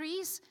mustard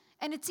trees,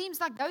 and it seems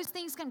like those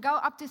things can go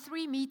up to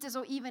 3 meters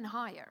or even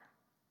higher.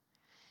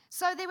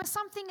 So there was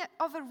something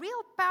of a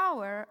real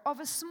power of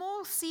a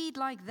small seed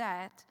like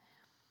that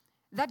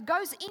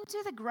goes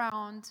into the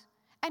ground,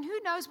 and who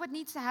knows what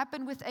needs to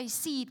happen with a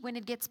seed when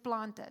it gets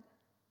planted.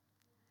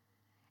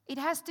 It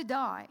has to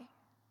die.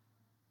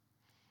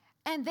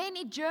 And then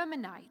it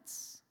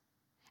germinates.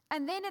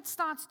 And then it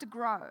starts to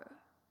grow.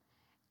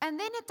 And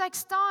then it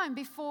takes time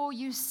before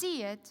you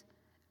see it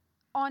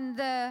on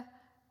the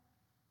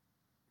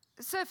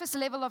surface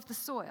level of the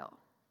soil.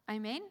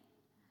 Amen?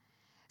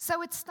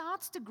 So it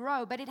starts to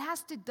grow, but it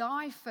has to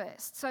die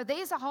first. So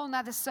there's a whole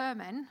nother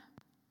sermon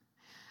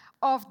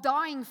of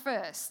dying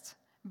first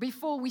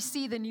before we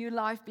see the new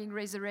life being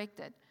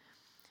resurrected.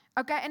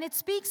 Okay, and it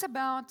speaks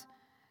about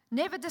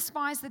never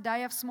despise the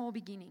day of small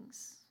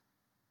beginnings.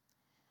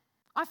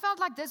 I felt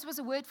like this was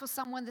a word for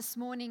someone this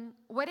morning.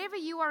 Whatever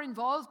you are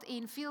involved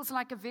in feels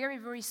like a very,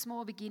 very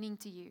small beginning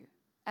to you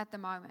at the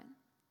moment.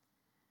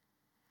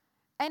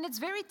 And it's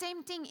very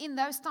tempting in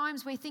those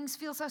times where things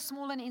feel so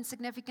small and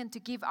insignificant to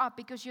give up,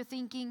 because you're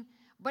thinking,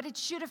 but it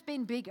should have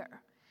been bigger.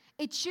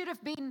 It should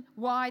have been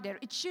wider.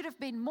 It should have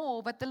been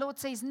more. But the Lord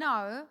says,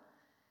 no,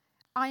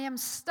 I am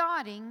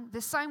starting the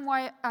same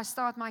way I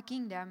start my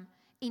kingdom,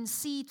 in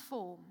seed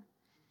form.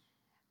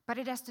 But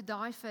it has to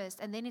die first,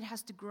 and then it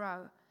has to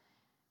grow.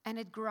 And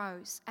it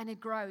grows, and it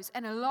grows.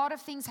 And a lot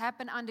of things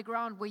happen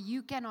underground where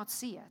you cannot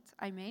see it.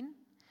 Amen?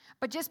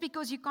 But just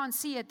because you can't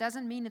see it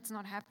doesn't mean it's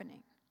not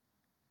happening.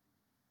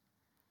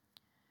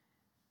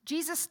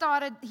 Jesus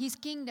started his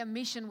kingdom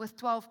mission with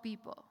 12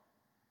 people.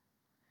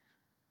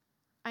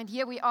 And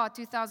here we are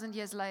 2,000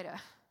 years later,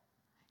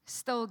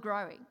 still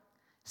growing,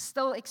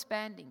 still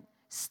expanding,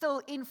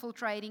 still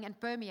infiltrating and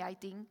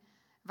permeating.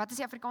 Wat is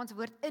die Afrikaanse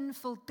woord?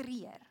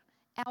 Infiltreer.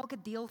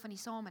 Elke deel van die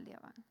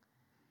samelewing.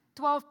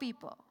 12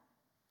 people.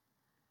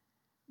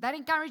 That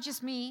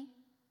encourages me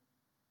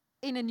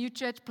in a new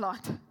church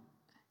plant.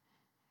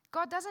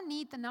 God doesn't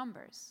need the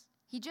numbers.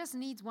 He just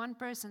needs one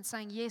person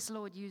saying, yes,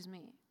 Lord, use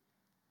me.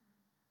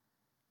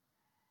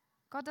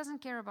 God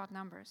doesn't care about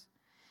numbers.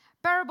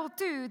 Parable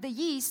 2, the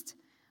yeast.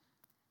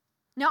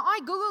 Now, I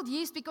Googled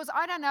yeast because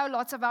I don't know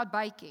lots about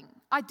baking.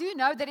 I do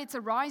know that it's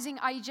a rising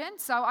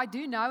agent, so I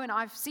do know, and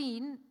I've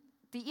seen,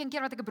 die een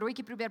keer wat ek 'n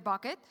broodjie probeer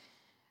bak het,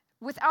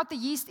 without the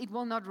yeast, it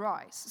will not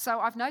rise.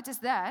 So I've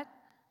noticed that.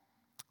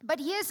 But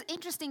here's the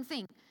interesting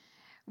thing.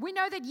 We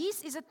know that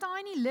yeast is a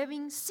tiny,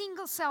 living,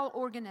 single-cell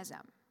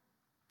organism.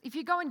 If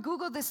you go and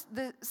Google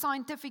the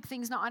scientific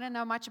things, now I don't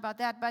know much about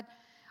that, but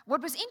what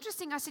was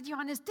interesting, I said,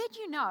 Johannes, did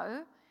you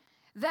know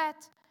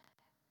that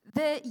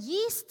the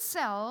yeast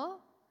cell,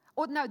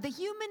 the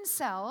human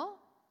cell,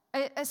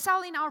 a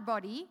cell in our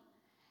body,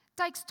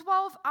 takes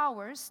 12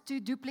 hours to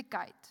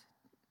duplicate,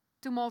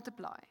 to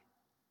multiply?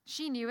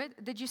 She knew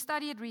it. Did you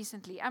study it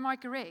recently? Am I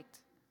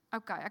correct?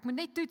 Okay, ek moet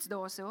net toets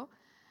daarso,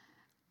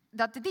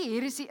 dat dit die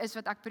heresie is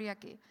wat ek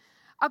preek het.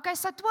 Okay,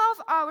 so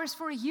 12 hours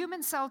for a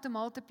human cell to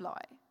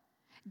multiply.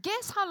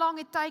 Guess how long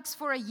it takes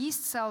for a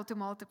yeast cell to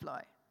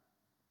multiply?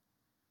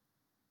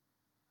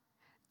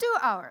 2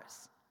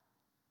 hours.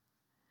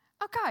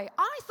 Okay,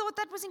 I thought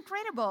that was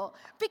incredible,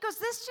 because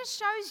this just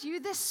shows you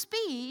the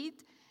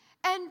speed,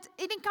 and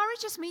it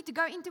encourages me to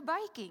go into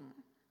baking.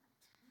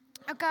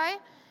 Okay?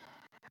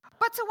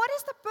 But so what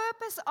is the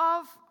purpose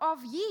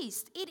of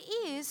yeast? It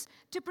is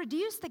to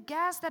produce the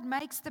gas that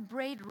makes the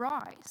bread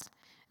rise.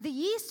 The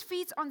yeast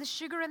feeds on the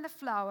sugar and the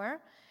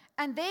flour,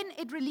 and then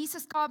it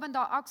releases carbon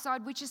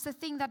dioxide, which is the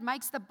thing that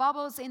makes the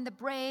bubbles in the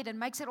bread and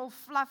makes it all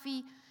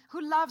fluffy.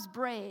 Who loves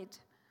bread?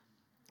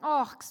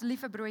 Oh, ek is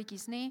lief vir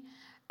broodjies, nee?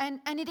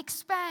 And it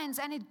expands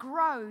and it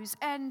grows.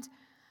 And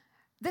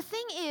the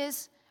thing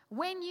is,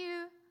 when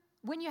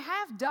you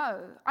have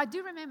dough, I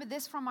do remember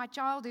this from my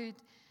childhood.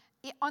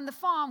 On the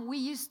farm, we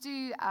used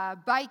to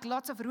bake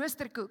lots of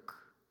roosterkoek.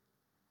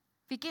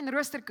 Wie ken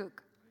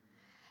roosterkoek?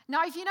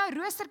 Now, if you know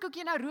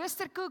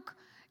roosterkoek,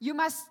 you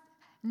must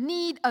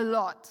knead a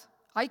lot.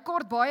 Hy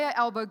kort baie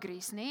elbow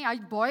grease, nee? Hy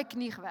het baie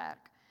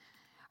kniewerk.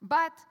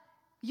 But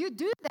you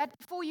do that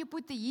before you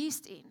put the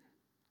yeast in.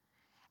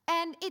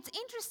 And it's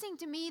interesting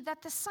to me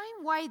that the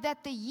same way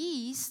that the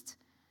yeast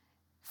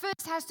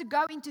first has to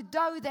go into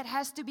dough that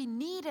has to be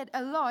kneaded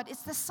a lot,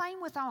 it's the same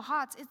with our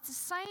hearts. It's the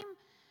same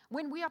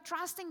when we are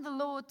trusting the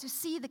Lord to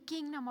see the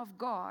kingdom of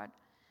God.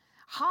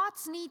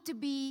 Hearts need to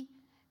be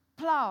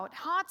plowed.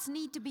 Hearts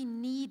need to be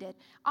kneaded.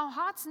 Our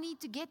hearts need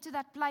to get to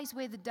that place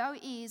where the dough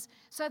is,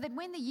 so that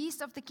when the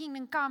yeast of the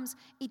kingdom comes,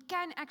 it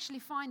can actually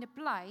find a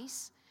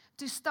place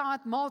to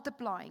start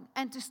multiplying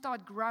and to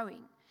start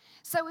growing.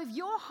 So if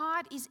your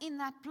heart is in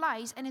that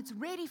place and it's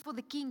ready for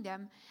the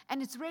kingdom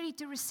and it's ready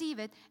to receive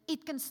it,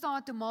 it can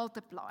start to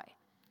multiply.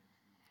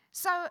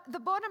 So the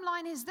bottom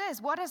line is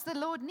this: what does the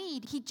Lord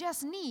need? He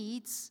just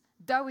needs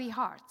doughy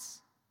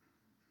hearts.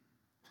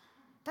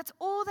 That's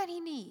all that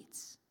He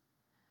needs.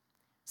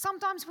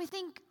 Sometimes we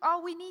think,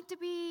 oh, we need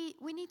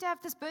to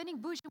have this burning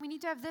bush, we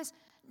need to have this.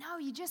 No,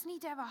 you just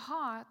need to have a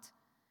heart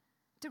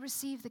to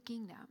receive the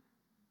kingdom.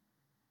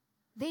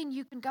 Then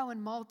you can go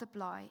and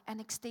multiply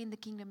and extend the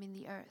kingdom in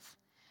the earth.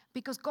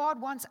 Because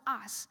God wants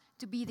us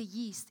to be the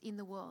yeast in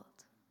the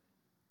world.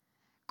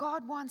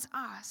 God wants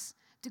us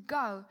to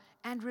go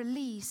and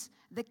release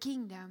the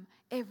kingdom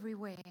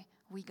everywhere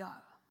we go.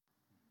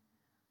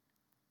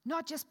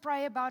 Not just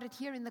pray about it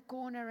here in the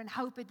corner and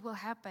hope it will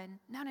happen.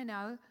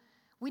 No.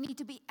 We need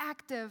to be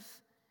active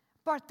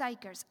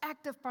partakers,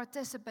 active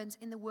participants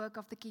in the work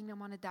of the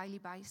kingdom on a daily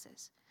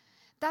basis.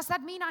 Does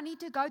that mean I need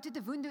to go to the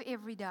Wundu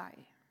every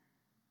day?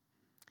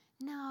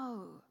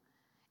 No.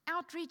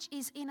 Outreach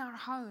is in our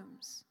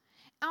homes.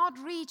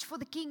 Outreach for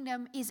the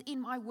kingdom is in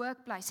my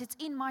workplace. It's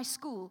in my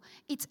school.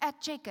 It's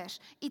at Checkers.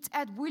 It's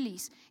at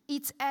Woolies.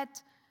 It's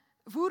at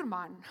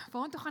Woerman.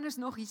 Waartoe gaan ons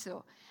nog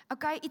hierso?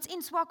 Okay, it's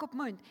in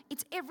Swakopmund.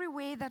 It's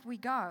everywhere that we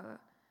go.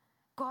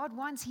 God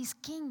wants His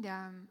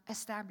kingdom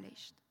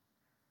established.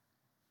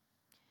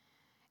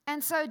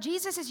 And so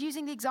Jesus is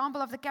using the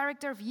example of the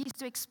character of yeast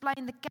to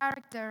explain the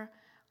character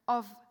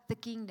of the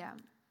kingdom.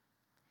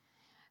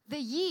 The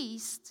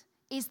yeast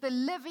is the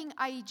living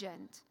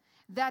agent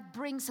that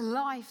brings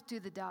life to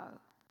the dough.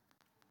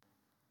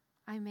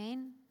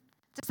 Amen.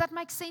 Does that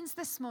make sense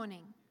this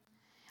morning?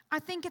 I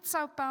think it's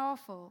so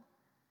powerful.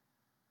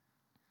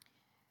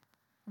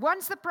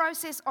 Once the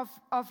process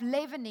of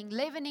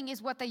leavening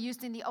is what they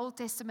used in the Old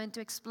Testament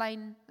to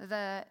explain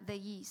the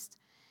yeast.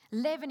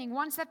 Leavening,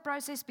 once that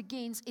process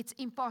begins, it's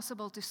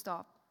impossible to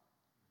stop.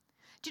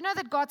 Do you know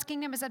that God's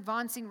kingdom is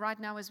advancing right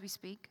now as we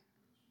speak?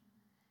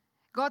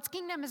 God's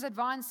kingdom is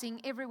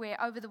advancing everywhere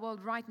over the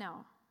world right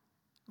now.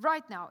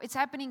 Right now. It's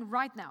happening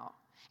right now.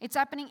 It's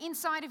happening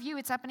inside of you.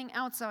 It's happening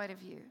outside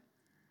of you.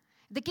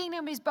 The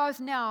kingdom is both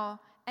now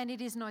and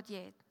it is not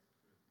yet.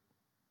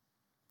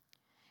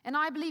 And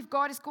I believe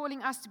God is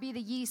calling us to be the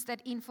yeast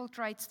that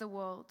infiltrates the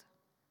world.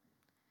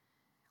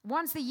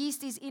 Once the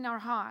yeast is in our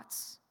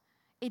hearts,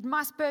 it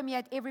must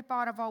permeate every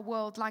part of our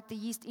world like the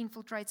yeast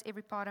infiltrates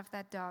every part of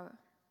that dough.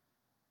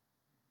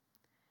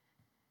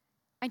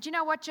 And you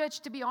know what, church?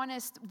 To be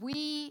honest,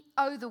 we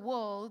owe the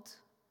world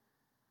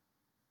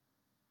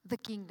the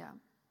kingdom.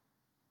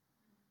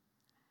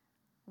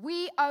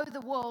 We owe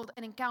the world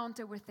an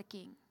encounter with the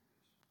King.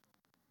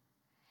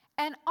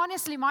 And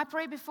honestly, my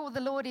prayer before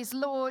the Lord is,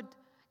 Lord,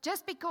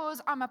 just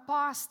because I'm a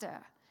pastor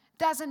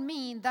doesn't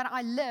mean that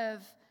I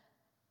live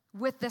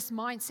with this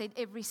mindset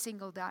every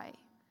single day.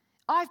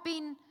 I've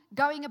been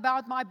going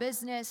about my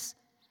business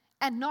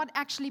and not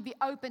actually be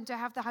open to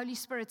have the Holy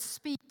Spirit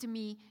speak to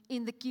me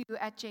in the queue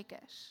at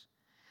Checkers.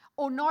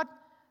 Or not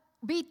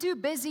be too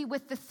busy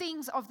with the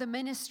things of the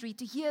ministry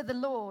to hear the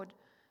Lord.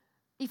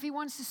 If He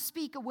wants to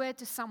speak a word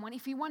to someone,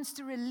 if He wants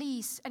to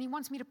release, and He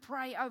wants me to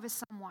pray over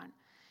someone,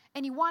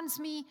 and He wants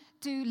me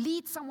to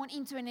lead someone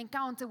into an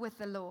encounter with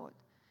the Lord.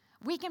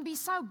 We can be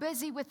so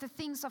busy with the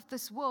things of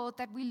this world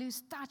that we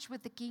lose touch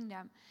with the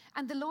kingdom.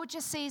 And the Lord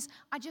just says,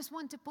 I just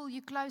want to pull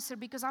you closer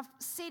because I'm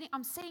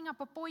setting up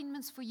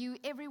appointments for you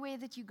everywhere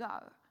that you go.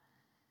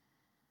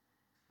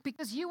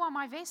 Because you are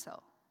my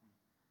vessel.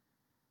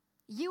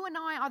 You and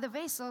I are the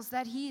vessels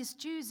that He is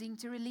choosing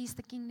to release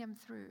the kingdom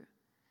through.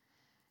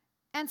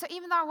 And so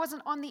even though I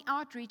wasn't on the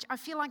outreach, I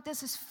feel like this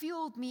has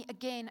fueled me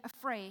again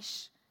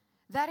afresh.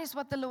 That is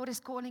what the Lord is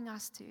calling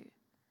us to.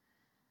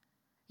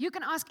 You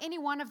can ask any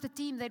one of the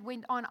team that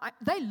went on.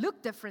 They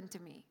look different to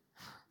me.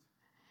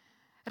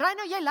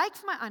 Rhino, jy lyk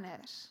vir my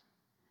anders.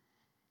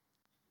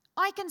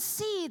 I can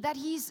see that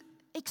he's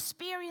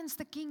experienced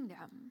the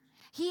kingdom.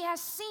 He has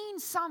seen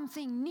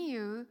something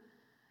new,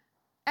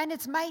 and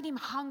it's made him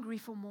hungry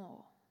for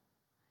more.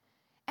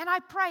 And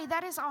I pray,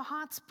 that is our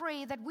heart's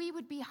prayer, that we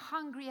would be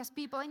hungry as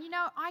people. And you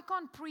know, I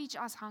can't preach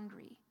us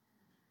hungry.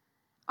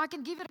 I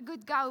can give it a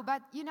good go,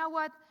 but you know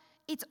what?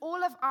 It's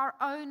all of our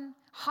own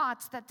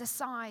hearts that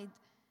decide,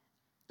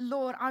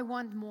 Lord, I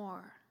want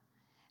more.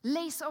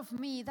 Less of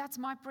me, that's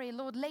my prayer.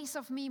 Lord, less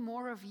of me,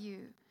 more of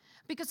you.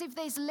 Because if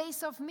there's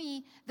less of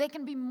me, there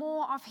can be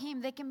more of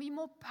Him. There can be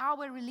more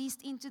power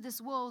released into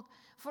this world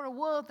for a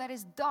world that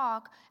is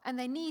dark, and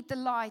they need the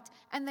light,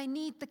 and they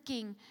need the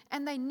King,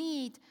 and they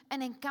need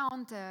an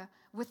encounter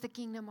with the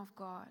kingdom of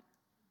God.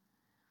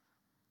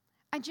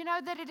 And you know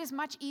that it is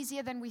much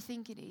easier than we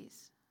think it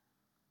is.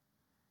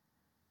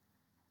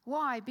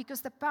 Why?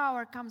 Because the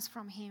power comes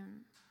from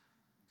Him.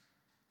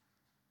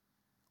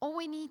 All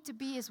we need to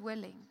be is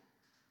willing.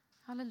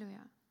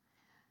 Hallelujah.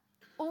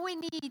 All we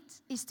need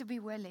is to be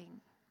willing.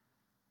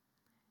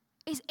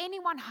 Is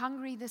anyone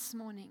hungry this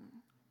morning?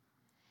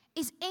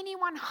 Is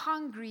anyone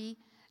hungry,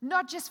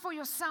 not just for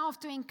yourself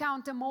to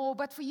encounter more,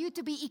 but for you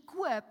to be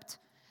equipped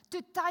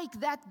to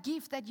take that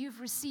gift that you've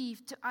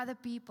received to other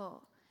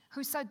people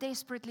who so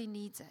desperately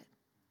needs it?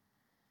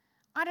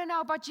 I don't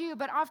know about you,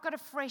 but I've got a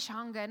fresh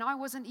hunger, and I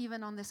wasn't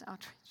even on this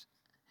outreach.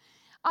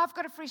 I've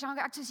got a fresh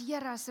hunger. Ek sê,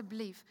 Here,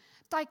 asseblief,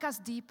 take us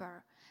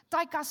deeper,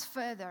 take us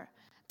further,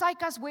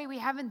 take us where we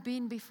haven't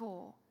been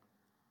before.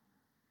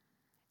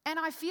 And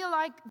I feel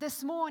like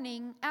this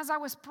morning, as I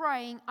was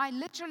praying, I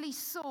literally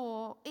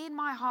saw in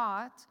my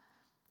heart,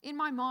 in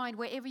my mind,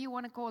 wherever you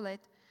want to call it,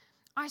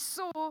 I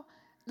saw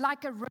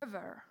like a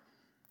river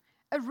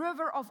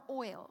of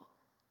oil.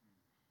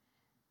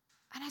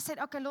 And I said,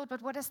 okay, Lord,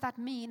 but what does that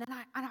mean? And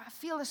I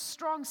feel a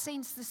strong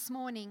sense this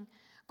morning,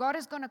 God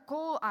is going to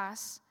call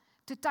us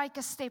to take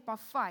a step of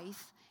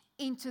faith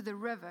into the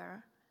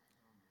river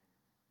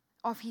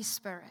of His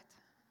Spirit.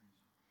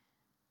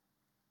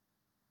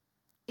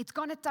 It's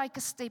going to take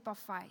a step of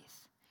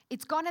faith.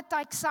 It's going to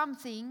take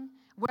something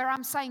where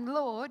I'm saying,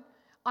 Lord,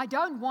 I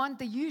don't want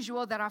the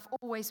usual that I've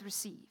always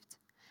received.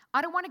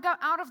 I don't want to go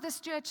out of this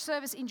church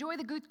service, enjoy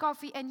the good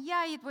coffee, and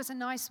yay, it was a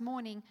nice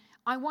morning.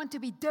 I want to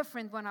be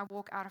different when I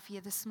walk out of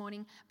here this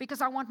morning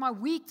because I want my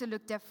week to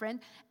look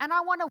different. And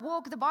I want to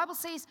walk, the Bible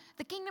says,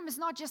 the kingdom is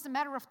not just a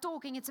matter of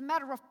talking, it's a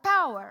matter of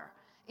power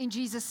in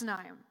Jesus'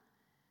 name.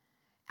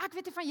 Ek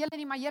weet nie van julle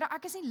nie, maar Here,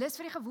 ek is nie lus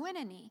vir die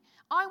gewone nie.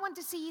 I want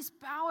to see His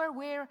power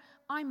where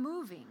I'm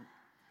moving.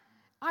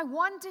 I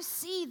want to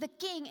see the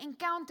King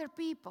encounter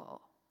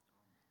people.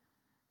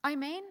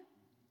 Amen?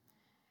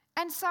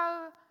 And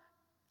so,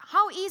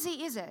 how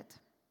easy is it?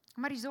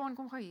 Marizon,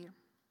 kom gou hier.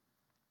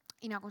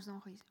 Ina, kom ons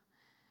nog hier.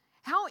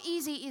 How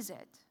easy is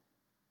it?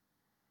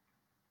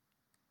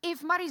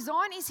 If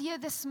Marizon is here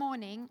this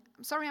morning,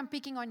 I'm sorry I'm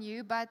picking on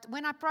you, but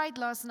when I prayed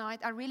last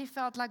night, I really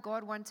felt like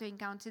God wanted to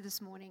encounter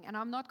this morning. And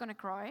I'm not going to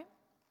cry.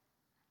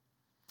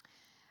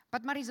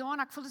 But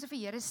Marizon, ek voel asof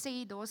die Here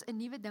sê, daar's 'n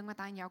nuwe ding wat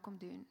hy in jou kom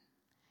doen.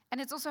 And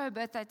it's also her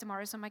birthday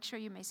tomorrow, so make sure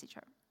you message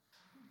her.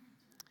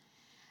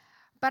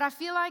 But I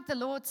feel like the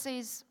Lord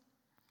says,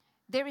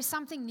 there is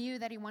something new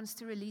that He wants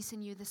to release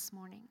in you this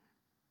morning.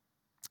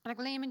 En ek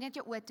wil hê jy moet net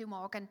jou oë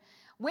toemaak. And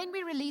when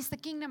we release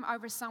the kingdom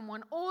over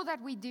someone, all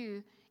that we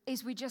do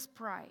is we just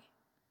pray.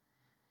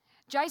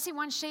 JC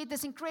once shared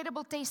this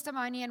incredible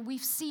testimony, and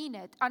we've seen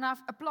it, and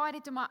I've applied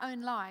it to my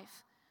own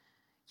life.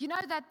 You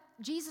know that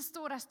Jesus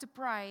taught us to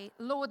pray,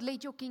 Lord,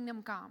 let your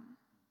kingdom come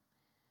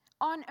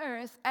on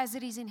earth as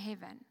it is in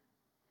heaven.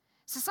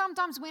 So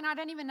sometimes when I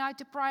don't even know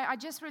to pray, I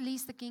just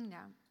release the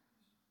kingdom.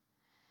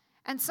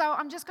 And so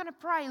I'm just going to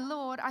pray,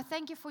 Lord, I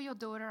thank you for your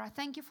daughter. I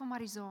thank you for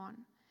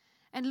Marizon.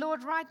 And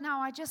Lord, right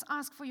now, I just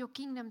ask for your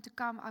kingdom to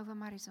come over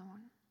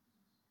Marizon.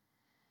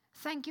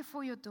 Thank you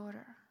for your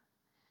daughter.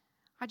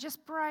 I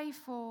just pray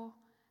for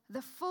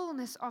the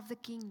fullness of the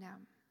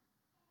kingdom,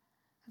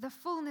 the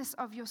fullness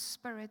of your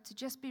Spirit to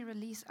just be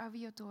released over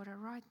your daughter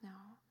right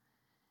now.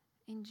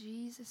 In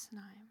Jesus'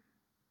 name.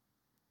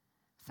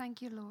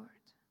 Thank you, Lord.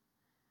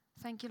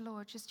 Thank you,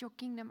 Lord. Just your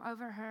kingdom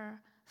over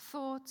her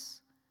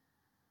thoughts,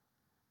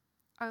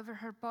 over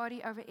her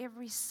body, over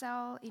every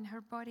cell in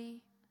her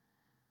body,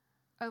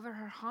 over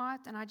her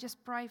heart. And I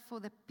just pray for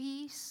the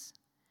peace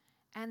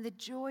and the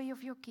joy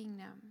of your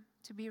kingdom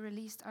to be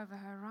released over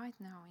her right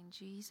now in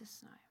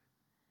Jesus' name.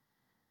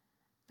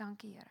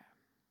 Dankie, Here.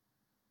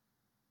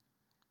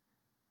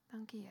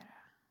 Dankie, Here.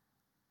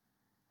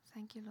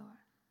 Thank you, Lord.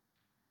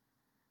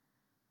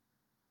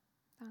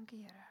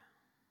 Dankie, Here.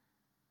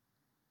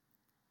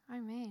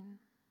 Amen.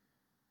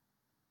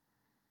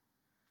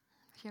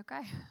 Is you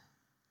okay?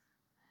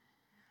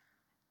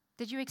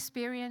 Did you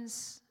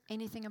experience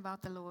anything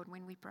about the Lord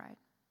when we prayed?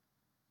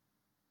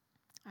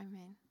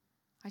 Amen.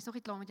 Hy's nog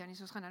nie klaar met jou nie,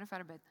 so ons gaan nou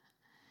verder bid.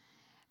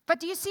 But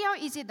do you see how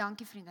easy,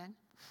 dankie vriendin.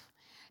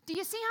 Do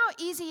you see how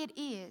easy it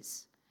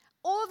is?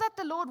 All that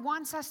the Lord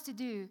wants us to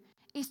do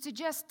is to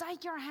just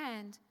take your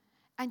hand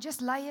and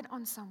just lay it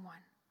on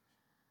someone.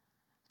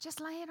 Just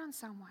lay it on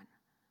someone.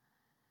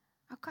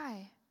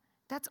 Okay,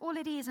 that's all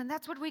it is, and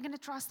that's what we're going to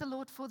trust the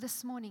Lord for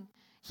this morning.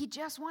 He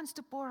just wants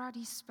to pour out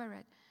His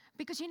Spirit.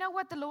 Because you know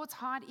what the Lord's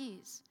heart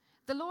is?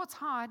 The Lord's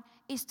heart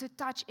is to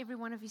touch every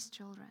one of His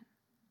children.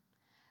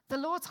 The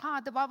Lord's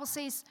heart, the Bible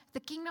says, the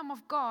kingdom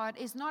of God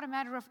is not a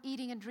matter of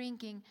eating and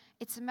drinking.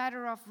 It's a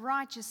matter of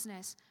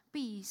righteousness,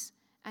 peace,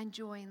 and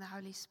joy in the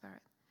Holy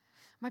Spirit.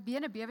 My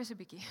bene bewe so 'n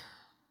bietjie.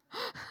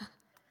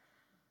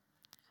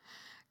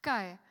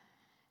 Okay.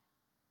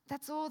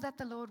 That's all that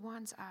the Lord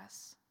wants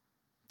us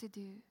to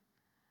do.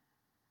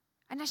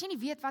 En as jy nie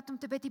weet wat om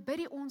te bid, bid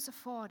die Onse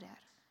Vader.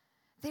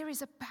 There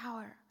is a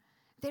power.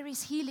 There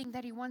is healing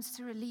that He wants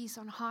to release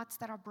on hearts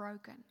that are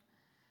broken.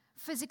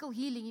 Physical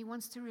healing He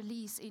wants to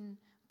release in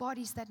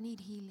bodies that need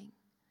healing.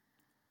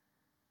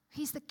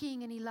 He's the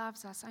King and He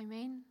loves us.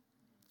 Amen.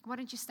 Why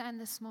don't you stand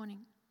this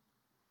morning?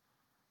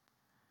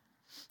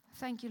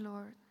 Thank you,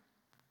 Lord.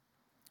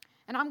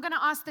 And I'm going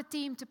to ask the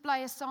team to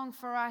play a song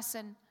for us,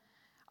 and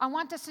I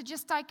want us to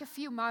just take a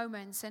few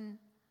moments and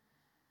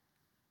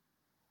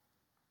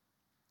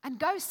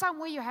go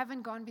somewhere you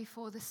haven't gone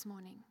before this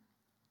morning.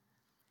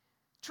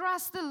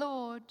 Trust the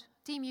Lord.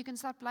 Team, you can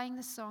start playing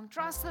the song.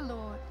 Trust the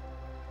Lord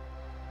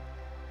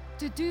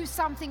to do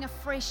something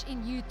afresh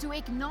in you, to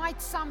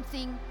ignite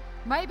something.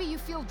 Maybe you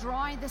feel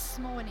dry this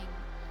morning.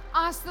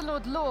 Ask the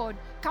Lord, Lord,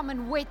 come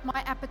and whet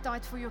my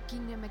appetite for your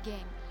kingdom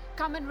again.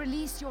 Come and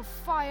release your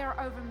fire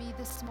over me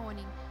this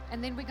morning.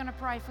 And then we're going to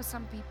pray for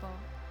some people.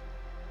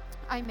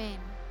 Amen.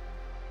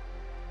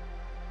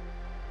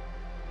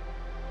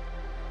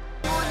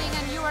 Morning,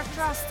 and you are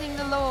trusting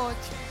the Lord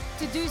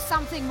to do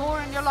something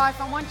more in your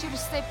life. I want you to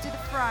step to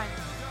the front.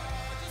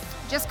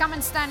 Just come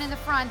and stand in the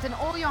front, and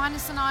all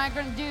Johannes and I are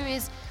going to do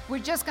is we're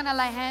just going to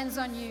lay hands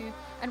on you,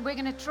 and we're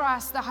going to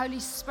trust the Holy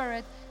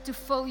Spirit to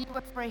fill you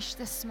afresh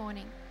this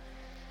morning.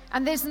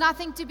 And there's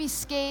nothing to be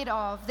scared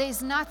of.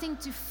 There's nothing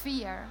to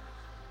fear.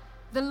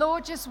 The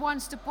Lord just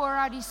wants to pour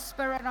out His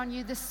Spirit on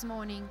you this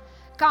morning.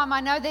 come.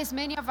 I know there's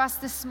many of us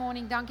this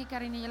morning. Dankie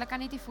Karine, julle kan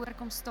net hier voor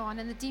kom staan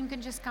and the team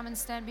can just come and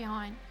stand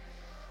behind.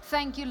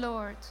 Thank you,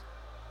 Lord.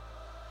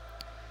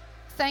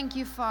 Thank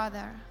you,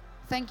 Father.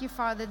 Thank you,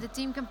 Father. The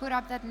team can put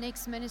up that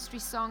next ministry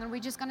song and we're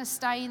just going to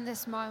stay in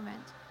this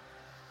moment.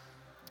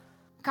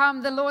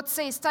 Come, the Lord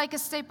says, take a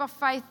step of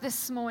faith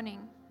this morning.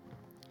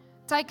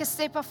 Take a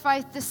step of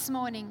faith this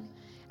morning.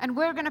 And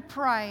we're going to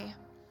pray.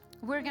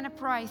 We're going to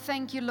pray.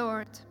 Thank you,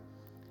 Lord.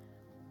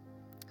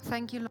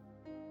 Thank you, Lord.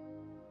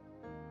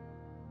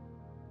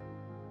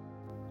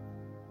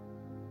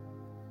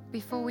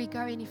 Before we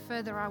go any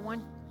further, I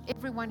want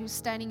everyone who's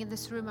standing in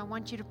this room, I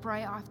want you to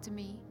pray after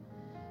me.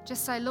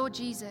 Just say, Lord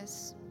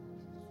Jesus,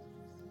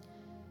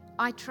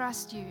 I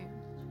trust you.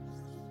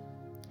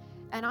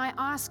 And I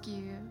ask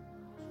you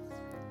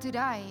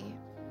today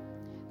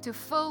to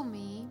fill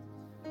me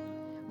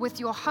with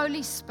your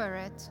Holy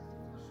Spirit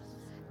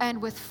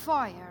and with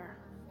fire.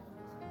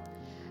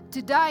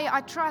 Today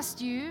I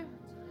trust you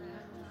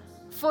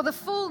for the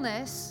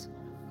fullness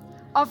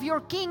of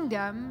your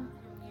kingdom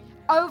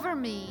over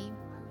me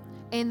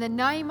in the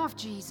name of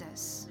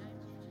Jesus.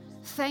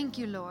 Thank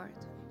you, Lord.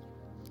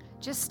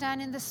 Just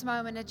stand in this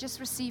moment and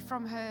just receive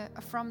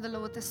from the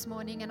Lord this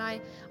morning. And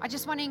I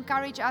just want to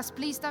encourage us,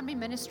 please don't be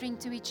ministering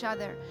to each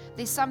other.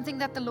 There's something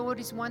that the Lord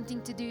is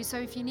wanting to do. So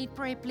if you need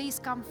prayer, please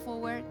come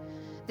forward.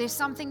 There's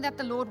something that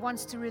the Lord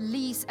wants to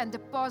release and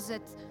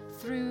deposit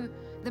through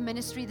the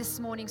ministry this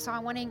morning. So I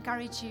want to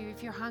encourage you,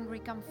 if you're hungry,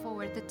 come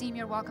forward. The team,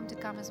 you're welcome to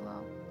come as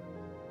well.